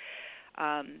forth.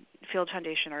 Field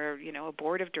Foundation are, a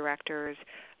board of directors,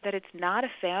 that it's not a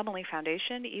family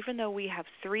foundation. Even though we have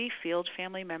 3 Field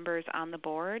family members on the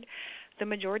board, the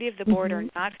majority of the board are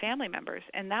not family members,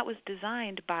 and that was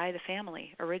designed by the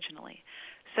family originally.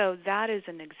 So that is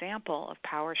an example of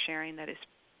power sharing that is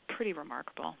pretty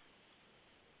remarkable.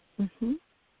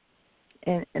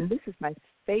 And this is my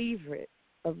favorite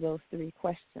of those 3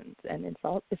 questions, and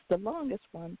it's the longest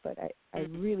one, but I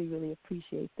really, really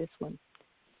appreciate this one.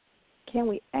 Can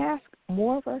we ask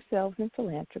more of ourselves in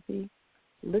philanthropy,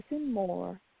 listen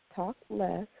more, talk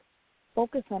less,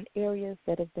 focus on areas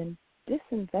that have been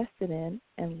disinvested in,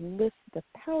 and list the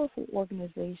powerful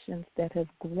organizations that have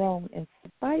grown in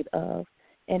spite of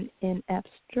and in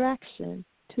abstraction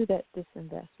to that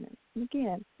disinvestment? And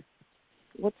again,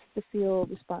 what's the field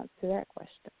response to that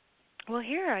question? Well,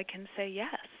 here I can say yes.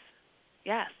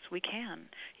 Yes, we can.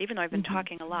 Even though I've been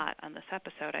talking a lot on this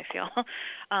episode, I feel.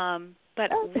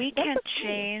 But we can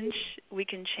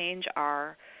change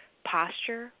our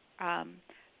posture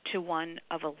to one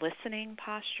of a listening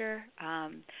posture.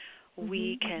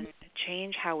 We can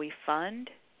change how we fund.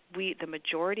 The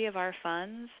majority of our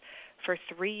funds for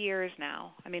 3 years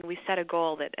now, we set a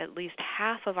goal that at least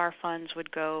half of our funds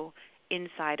would go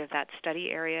inside of that study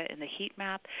area in the heat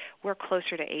map. We're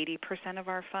closer to 80% of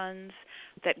our funds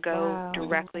that go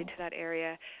directly to that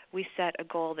area. We set a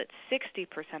goal that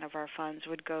 60% of our funds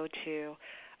would go to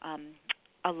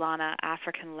ALANA,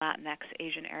 African, Latinx,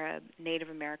 Asian, Arab, Native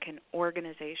American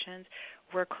organizations.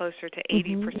 We're closer to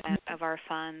 80% of our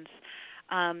funds.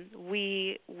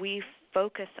 We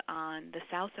focus on the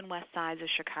south and west sides of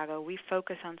Chicago. We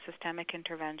focus on systemic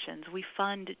interventions. We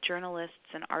fund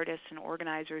journalists and artists and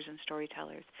organizers and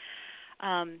storytellers.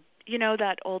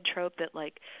 That old trope that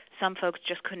some folks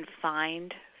just couldn't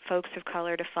find folks of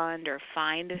color to fund, or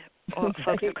find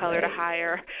folks of color to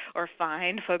hire, or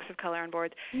find folks of color on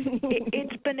boards.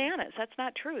 It's bananas. That's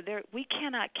not true. We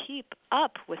cannot keep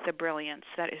up with the brilliance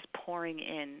that is pouring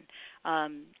in.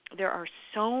 There are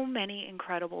so many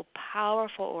incredible,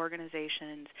 powerful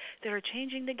organizations that are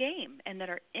changing the game and that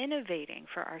are innovating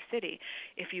for our city.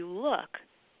 If you look,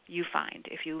 you find.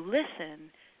 If you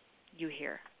listen, you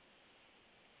hear.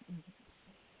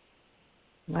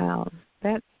 Wow,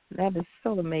 that is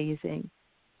so amazing.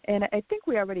 And I think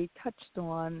we already touched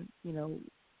on,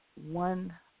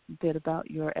 one bit about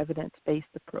your evidence-based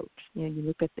approach. You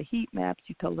look at the heat maps,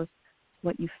 you told us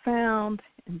what you found,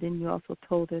 and then you also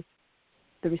told us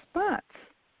the response.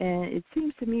 And it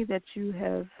seems to me that you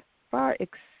have far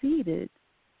exceeded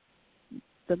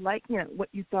what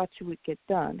you thought you would get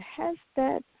done. Has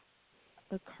that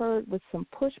occurred with some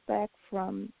pushback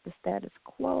from the status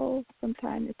quo from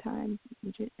time to time?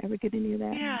 Did you ever get any of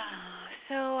that? Yeah.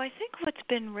 So I think what's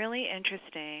been really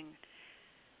interesting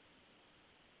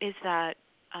is that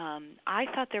I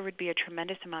thought there would be a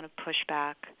tremendous amount of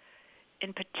pushback,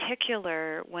 in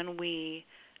particular when we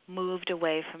moved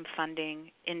away from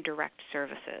funding indirect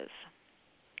services.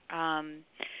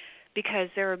 Because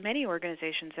there are many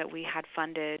organizations that we had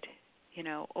funded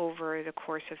over the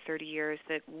course of 30 years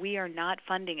that we are not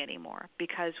funding anymore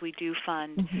because we do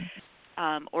fund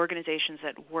organizations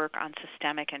that work on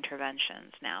systemic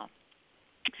interventions now.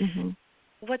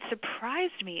 What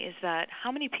surprised me is that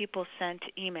how many people sent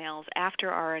emails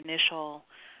after our initial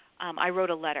I wrote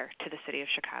a letter to the city of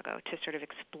Chicago to sort of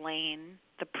explain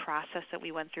the process that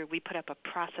we went through. We put up a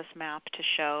process map to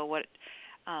show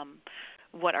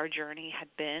what our journey had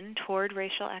been toward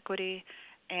racial equity,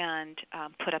 and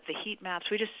put up the heat maps.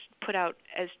 We just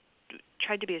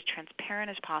tried to be as transparent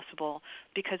as possible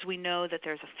because we know that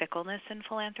there's a fickleness in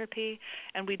philanthropy,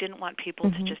 and we didn't want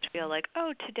people to just feel like,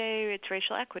 oh, today it's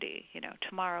racial equity,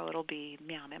 tomorrow it'll be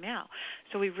meow, meow, meow.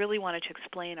 So we really wanted to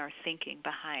explain our thinking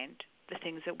behind the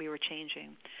things that we were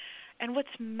changing. And what's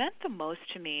meant the most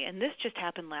to me, and this just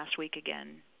happened last week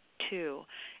again too,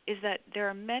 is that there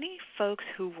are many folks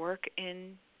who work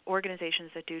in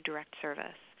organizations that do direct service.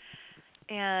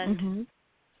 And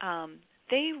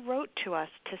they wrote to us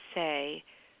to say,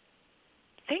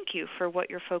 thank you for what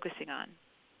you're focusing on,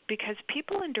 because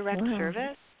people in direct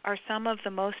service are some of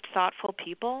the most thoughtful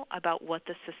people about what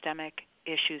the systemic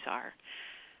issues are.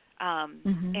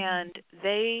 And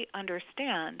they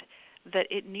understand that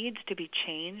it needs to be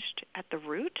changed at the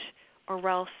root, or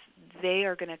else they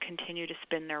are going to continue to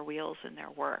spin their wheels in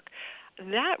their work.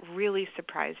 That really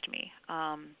surprised me,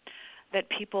 that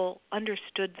people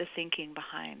understood the thinking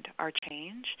behind our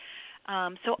change.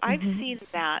 So I've seen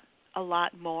that a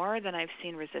lot more than I've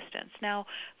seen resistance. Now,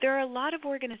 there are a lot of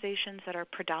organizations that are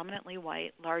predominantly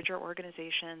white, larger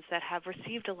organizations that have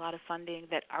received a lot of funding,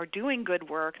 that are doing good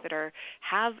work, that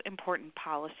have important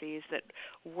policies, that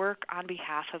work on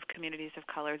behalf of communities of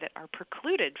color that are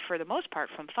precluded, for the most part,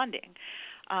 from funding.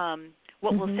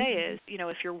 What we'll say is,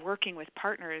 if you're working with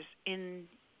partners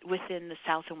within the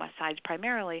South and West Sides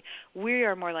primarily, we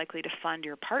are more likely to fund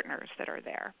your partners that are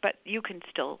there, but you can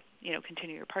still,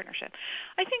 continue your partnership.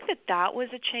 I think that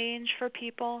was a change for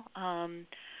people. I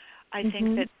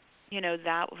think that,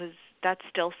 that's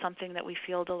still something that we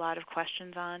field a lot of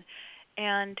questions on.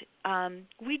 And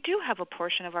we do have a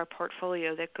portion of our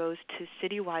portfolio that goes to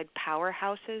citywide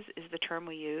powerhouses, is the term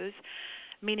we use,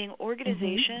 meaning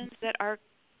organizations that are,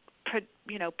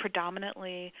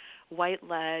 predominantly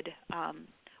white-led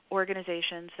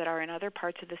organizations that are in other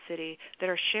parts of the city that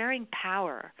are sharing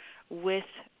power with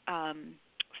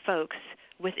folks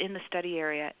within the study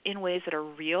area in ways that are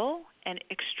real and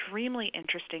extremely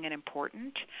interesting and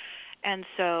important. And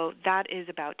so that is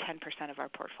about 10% of our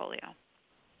portfolio.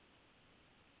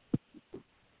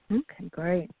 Okay,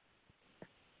 great.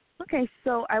 Okay,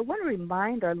 so I want to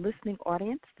remind our listening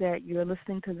audience that you're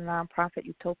listening to the Nonprofit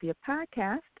Utopia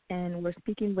podcast, and we're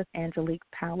speaking with Angelique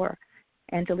Power.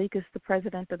 Angelique is the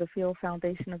president of the Field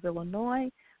Foundation of Illinois.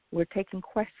 We're taking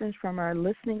questions from our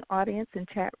listening audience and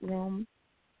chat room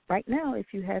right now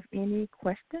if you have any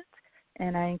questions,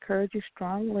 and I encourage you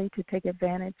strongly to take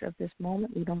advantage of this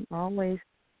moment. We don't always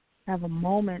have a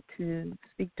moment to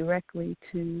speak directly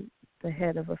to the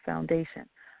head of a foundation.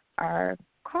 Our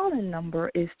call-in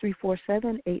number is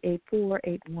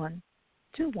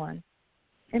 347-884-8121.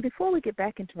 And before we get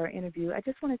back into our interview, I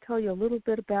just want to tell you a little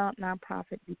bit about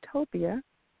Nonprofit Utopia.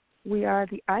 We are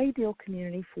the ideal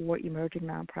community for emerging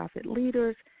nonprofit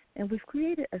leaders, and we've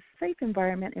created a safe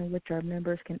environment in which our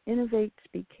members can innovate,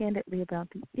 speak candidly about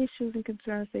the issues and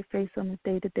concerns they face on a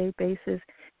day-to-day basis,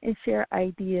 and share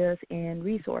ideas and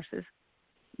resources.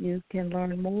 You can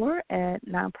learn more at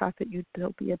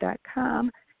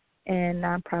nonprofitutopia.com and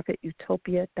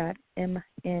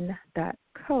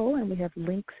nonprofitutopia.mn.co, and we have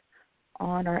links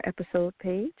on our episode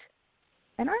page.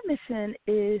 And our mission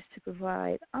is to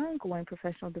provide ongoing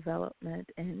professional development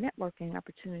and networking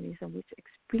opportunities in which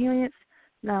experienced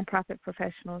nonprofit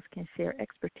professionals can share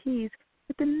expertise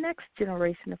with the next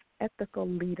generation of ethical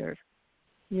leaders.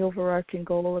 The overarching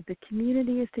goal of the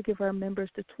community is to give our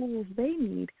members the tools they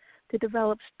need to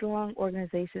develop strong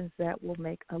organizations that will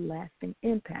make a lasting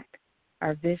impact.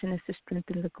 Our vision is to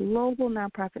strengthen the global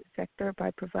nonprofit sector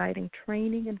by providing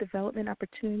training and development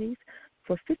opportunities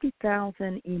for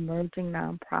 50,000 emerging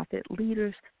nonprofit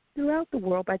leaders throughout the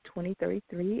world by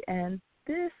 2033. And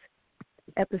this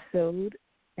episode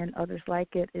and others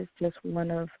like it is just one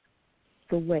of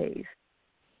the ways.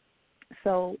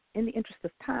 So in the interest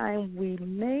of time, we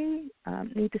may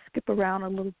need to skip around a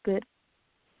little bit,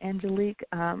 Angelique.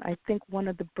 I think one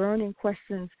of the burning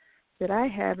questions that I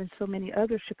have and so many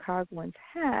other Chicagoans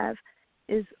have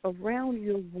is around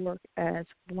your work as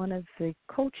one of the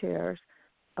co-chairs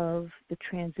of the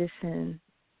transition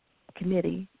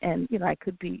committee. And, I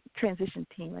could be transition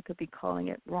team. I could be calling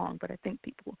it wrong, but I think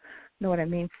people know what I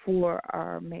mean, for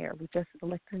our mayor. We just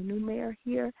elected a new mayor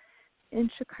here. in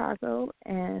Chicago,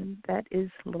 and that is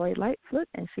Lori Lightfoot,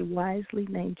 and she wisely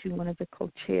named you one of the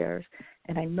co-chairs.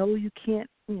 And I know you can't,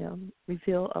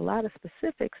 reveal a lot of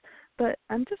specifics, but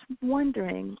I'm just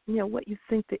wondering, what you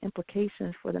think the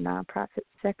implications for the nonprofit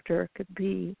sector could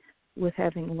be with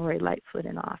having Lori Lightfoot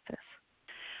in office.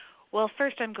 Well,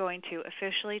 first I'm going to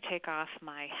officially take off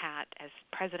my hat as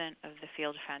president of the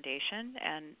Field Foundation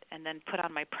and then put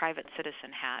on my private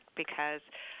citizen hat because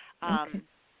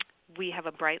we have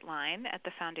a bright line at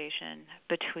the foundation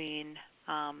between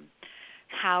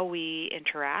how we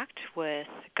interact with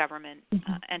government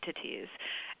entities.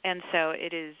 And so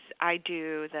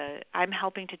I'm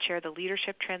helping to chair the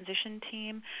leadership transition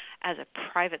team as a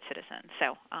private citizen.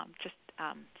 So just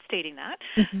stating that.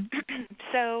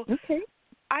 So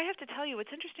I have to tell you,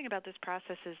 what's interesting about this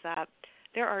process is that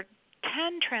there are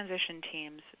 10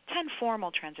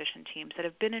 formal transition teams that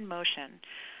have been in motion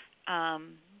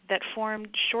that formed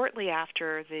shortly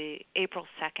after the April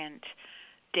 2nd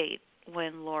date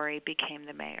when Lori became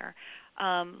the mayor.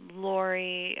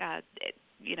 Lori, I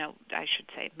should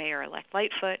say Mayor-elect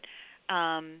Lightfoot,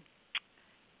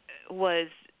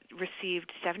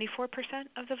 received 74%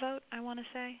 of the vote, I want to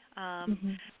say,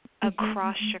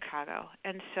 across Chicago.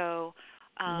 And so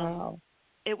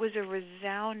it was a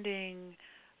resounding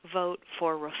vote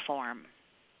for reform.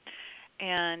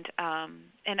 And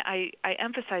I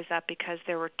emphasize that because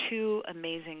there were two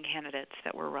amazing candidates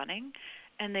that were running,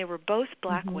 and they were both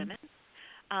black women.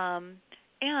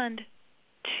 And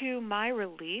to my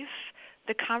relief,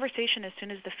 the conversation, as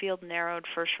soon as the field narrowed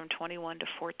first from 21 to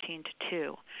 14 to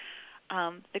 2,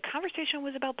 the conversation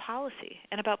was about policy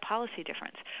and about policy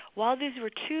difference. While these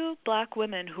were two black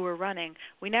women who were running,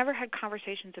 we never had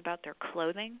conversations about their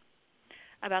clothing,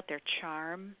 about their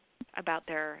charm, about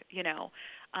their,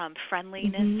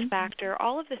 friendliness factor,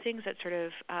 all of the things that sort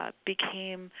of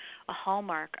became a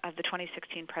hallmark of the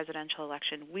 2016 presidential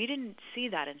election. We didn't see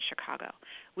that in Chicago.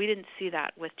 We didn't see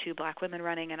that with two black women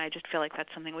running, and I just feel like that's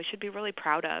something we should be really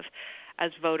proud of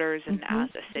as voters and as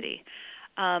a city.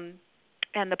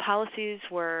 And the policies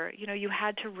were, you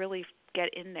had to really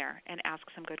get in there and ask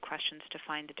some good questions to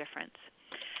find a difference.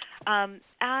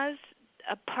 As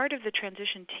a part of the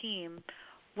transition team,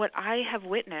 what I have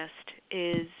witnessed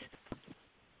is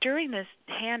during this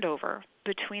handover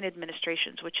between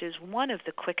administrations, which is one of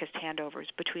the quickest handovers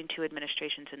between two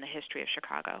administrations in the history of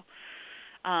Chicago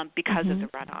because of the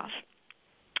runoff,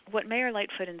 what Mayor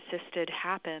Lightfoot insisted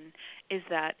happen is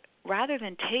that rather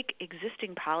than take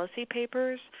existing policy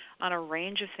papers on a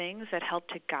range of things that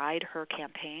helped to guide her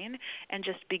campaign and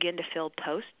just begin to fill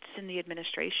posts in the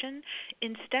administration,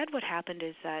 instead what happened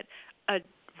is that a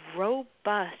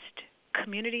robust,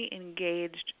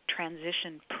 community-engaged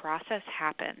transition process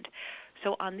happened.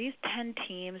 So on these 10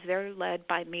 teams, they're led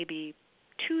by maybe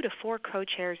 2 to 4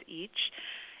 co-chairs each.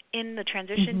 In the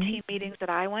transition team meetings that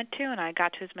I went to, and I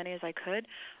got to as many as I could,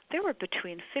 there were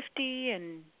between 50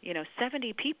 and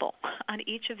 70 people on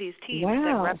each of these teams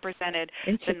that represented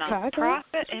the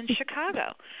nonprofit in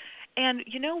Chicago. And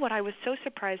what I was so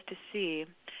surprised to see,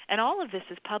 and all of this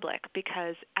is public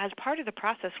because as part of the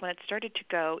process, when it started to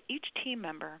go, each team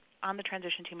member on the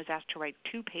transition team was asked to write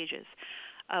 2 pages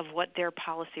of what their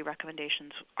policy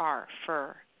recommendations are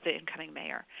for the incoming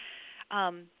mayor.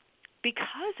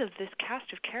 Because of this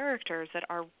cast of characters that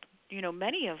are,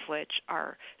 many of which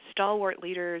are stalwart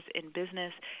leaders in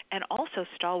business and also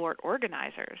stalwart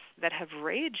organizers that have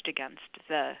raged against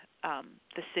the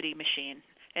city machine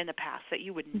in the past that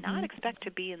you would not expect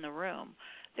to be in the room.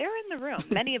 They're in the room.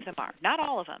 Many of them are. Not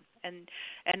all of them. And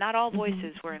not all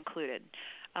voices were included,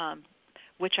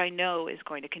 which I know is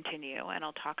going to continue, and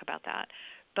I'll talk about that.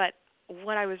 But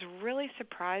what I was really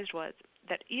surprised was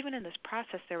that even in this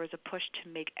process, there was a push to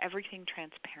make everything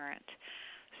transparent.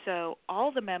 So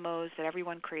all the memos that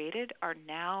everyone created are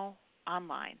now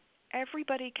online.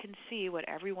 Everybody can see what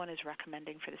everyone is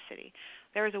recommending for the city.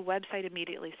 There is a website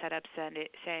immediately set up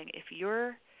saying if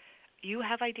you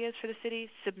have ideas for the city,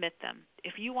 submit them.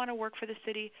 If you want to work for the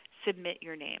city, submit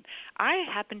your name. I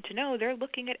happen to know they're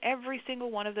looking at every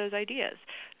single one of those ideas.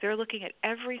 They're looking at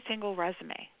every single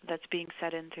resume that's being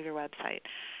set in through their website.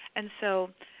 And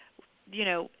so,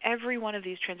 every one of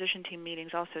these transition team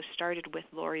meetings also started with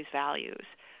Lori's values,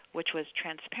 which was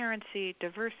transparency,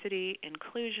 diversity,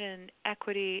 inclusion,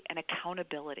 equity, and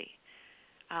accountability.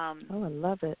 I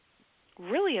love it.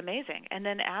 Really amazing. And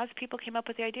then as people came up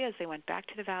with the ideas, they went back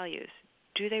to the values.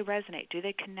 Do they resonate? Do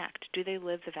they connect? Do they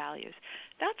live the values?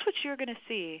 That's what you're going to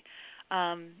see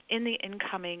in the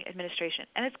incoming administration.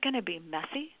 And it's going to be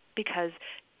messy because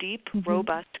deep,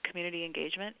 robust community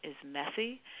engagement is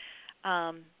messy.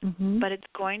 but it's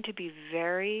going to be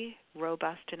very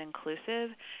robust and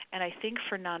inclusive. And I think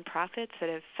for nonprofits that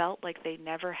have felt like they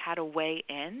never had a way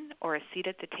in or a seat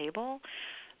at the table,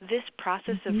 this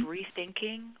process of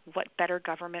rethinking what better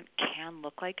government can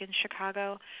look like in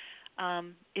Chicago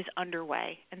is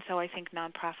underway. And so I think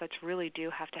nonprofits really do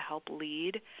have to help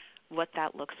lead what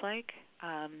that looks like.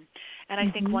 And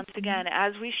I think, once again,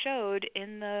 as we showed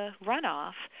in the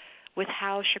runoff with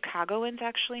how Chicagoans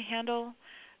actually handle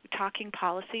talking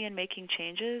policy and making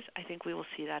changes, I think we will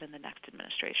see that in the next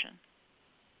administration.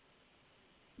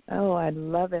 Oh, I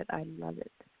love it. I love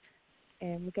it.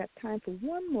 And we've got time for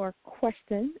one more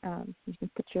question. You can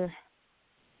put your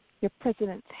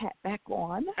president's hat back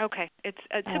on. Okay. It's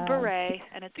a beret,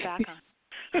 and it's back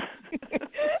on.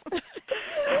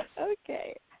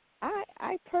 Okay.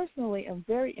 I personally am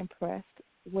very impressed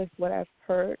with what I've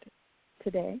heard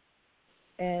today.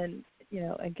 And,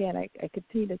 again, I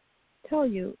continue to tell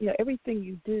you, everything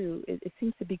you do, it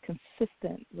seems to be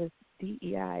consistent with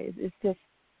DEI. It's just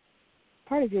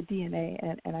part of your DNA,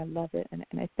 and I love it, and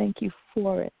I thank you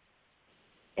for it.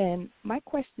 And my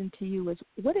question to you is,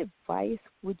 what advice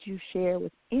would you share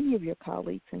with any of your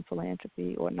colleagues in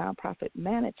philanthropy or nonprofit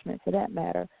management, for that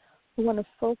matter, who want to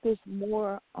focus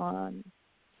more on,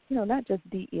 not just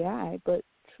DEI, but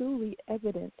truly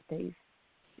evidence-based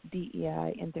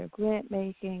DEI in their grant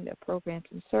making, their programs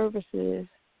and services,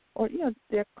 or,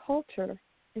 their culture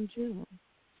in general?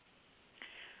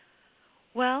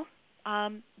 Well,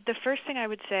 the first thing I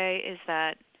would say is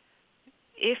that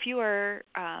if you are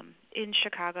in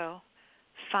Chicago,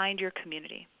 find your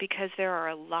community, because there are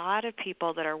a lot of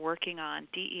people that are working on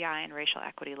DEI and racial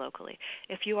equity locally.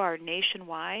 If you are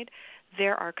nationwide,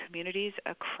 there are communities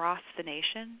across the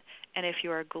nation, and if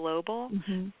you are global,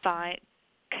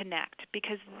 connect,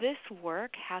 because this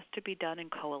work has to be done in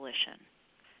coalition.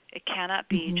 It cannot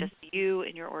be just you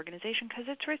and your organization, because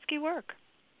it's risky work.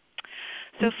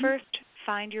 So first,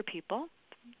 find your people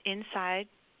inside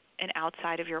and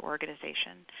outside of your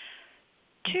organization.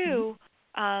 Two,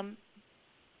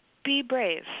 be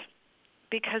brave,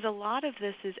 because a lot of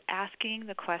this is asking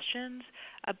the questions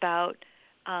about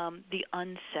the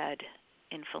unsaid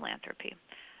in philanthropy.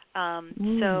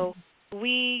 So we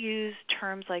use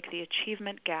terms like the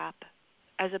achievement gap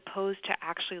as opposed to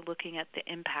actually looking at the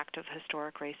impact of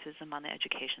historic racism on the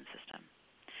education system.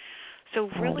 So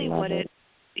really what it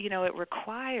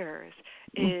requires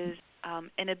is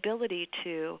an ability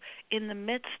to, in the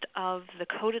midst of the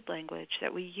coded language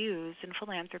that we use in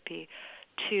philanthropy,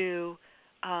 to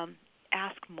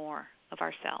ask more of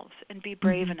ourselves and be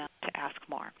brave enough to ask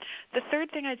more. The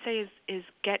third thing I'd say is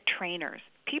get trainers.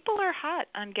 People are hot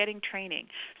on getting training.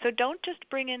 So don't just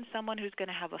bring in someone who's going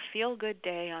to have a feel-good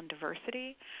day on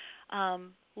diversity.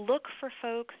 Look for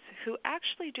folks who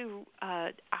actually do,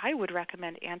 I would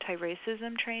recommend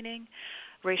anti-racism training,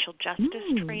 racial justice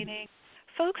training,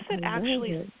 folks that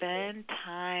actually spend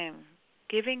time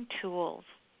giving tools,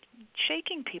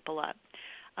 shaking people up,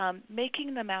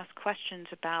 making them ask questions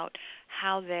about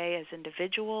how they as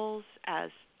individuals,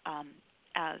 as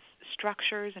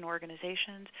structures and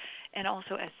organizations, and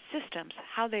also as systems,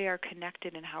 how they are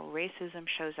connected and how racism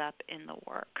shows up in the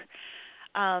work.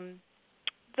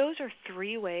 Those are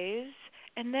three ways.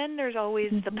 And then there's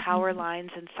always the power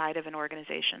lines inside of an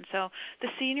organization. So the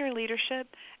senior leadership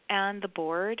and the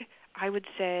board, I would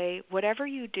say, whatever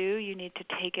you do, you need to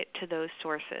take it to those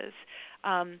sources.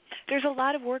 There's a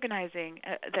lot of organizing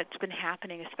that's been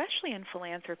happening, especially in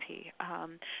philanthropy,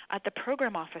 at the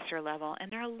program officer level.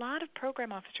 And there are a lot of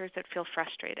program officers that feel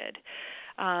frustrated.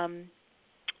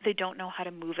 They don't know how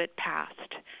to move it past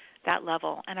that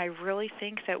level. And I really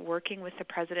think that working with the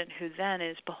president, who then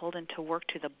is beholden to work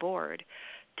to the board,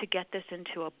 to get this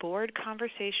into a board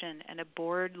conversation and a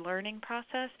board learning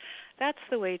process, that's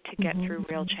the way to get through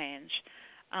real change.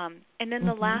 And then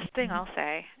the last thing I'll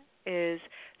say is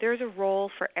there's a role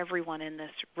for everyone in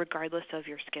this, regardless of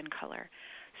your skin color.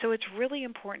 So it's really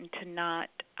important to not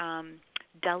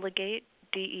delegate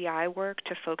DEI work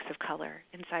to folks of color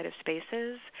inside of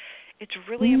spaces. It's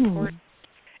really important,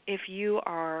 if you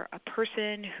are a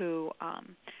person who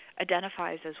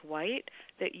identifies as white,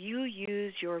 that you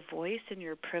use your voice and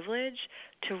your privilege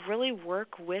to really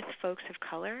work with folks of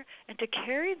color and to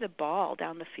carry the ball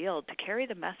down the field, to carry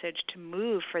the message, to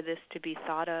move for this to be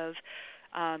thought of,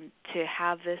 to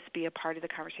have this be a part of the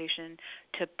conversation,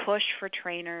 to push for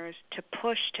trainers, to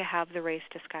push to have the race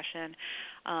discussion.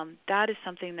 That is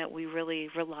something that we really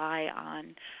rely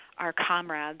on our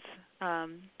comrades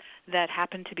that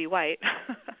happen to be white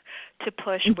to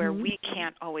push where we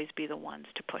can't always be the ones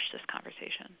to push this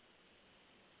conversation.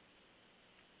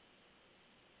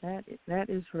 That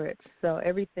is rich. So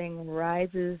everything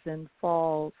rises and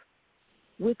falls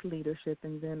with leadership,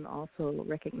 and then also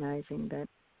recognizing that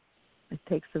it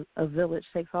takes a village,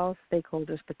 takes all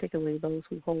stakeholders, particularly those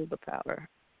who hold the power.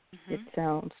 It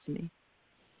sounds to me.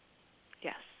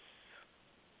 Yes.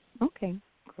 Okay,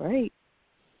 great.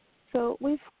 So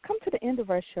we've come to the end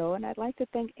of our show, and I'd like to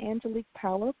thank Angelique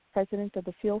Power, President of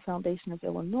the Field Foundation of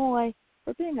Illinois,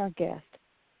 for being our guest.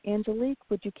 Angelique,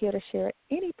 would you care to share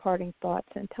any parting thoughts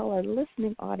and tell our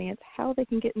listening audience how they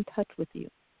can get in touch with you?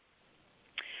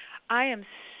 I am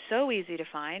so easy to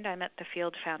find. I'm at the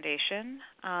Field Foundation.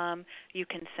 You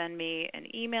can send me an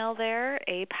email there,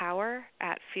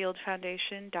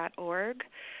 apower@fieldfoundation.org.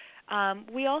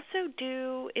 We also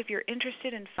do, if you're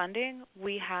interested in funding,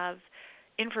 we have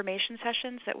information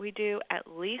sessions that we do at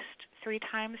least 3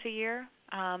 times a year.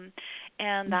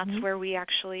 And that's where we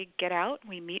actually get out,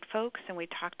 we meet folks, and we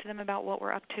talk to them about what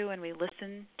we're up to, and we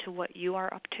listen to what you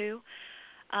are up to.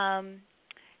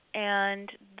 And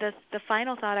the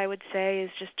final thought I would say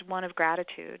is just one of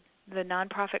gratitude. The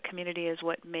nonprofit community is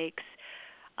what makes,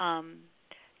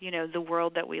 the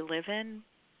world that we live in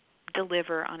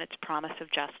deliver on its promise of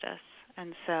justice.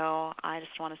 And so I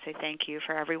just want to say thank you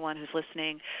for everyone who's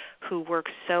listening, who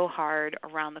works so hard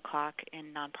around the clock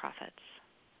in nonprofits.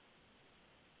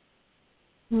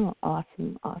 Oh,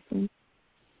 awesome.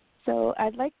 So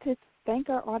I'd like to thank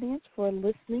our audience for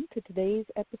listening to today's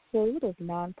episode of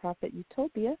Nonprofit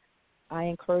Utopia. I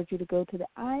encourage you to go to the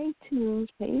iTunes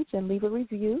page and leave a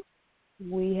review.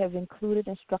 We have included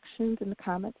instructions in the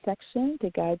comment section to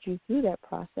guide you through that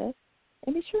process.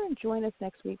 And be sure and join us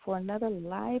next week for another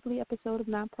lively episode of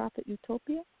Nonprofit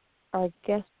Utopia. Our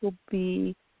guest will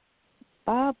be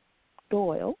Bob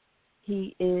Doyle.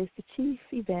 He is the Chief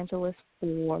Evangelist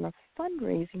for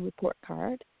Fundraising Report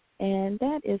Card, and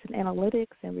that is an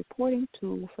analytics and reporting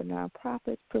tool for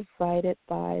nonprofits provided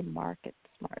by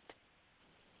MarketSmart.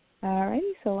 All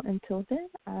righty, so until then,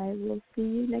 I will see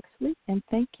you next week, and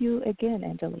thank you again,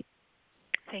 Angelique.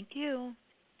 Thank you.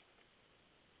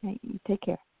 Hey, you take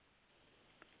care.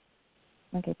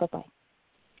 Okay, bye-bye.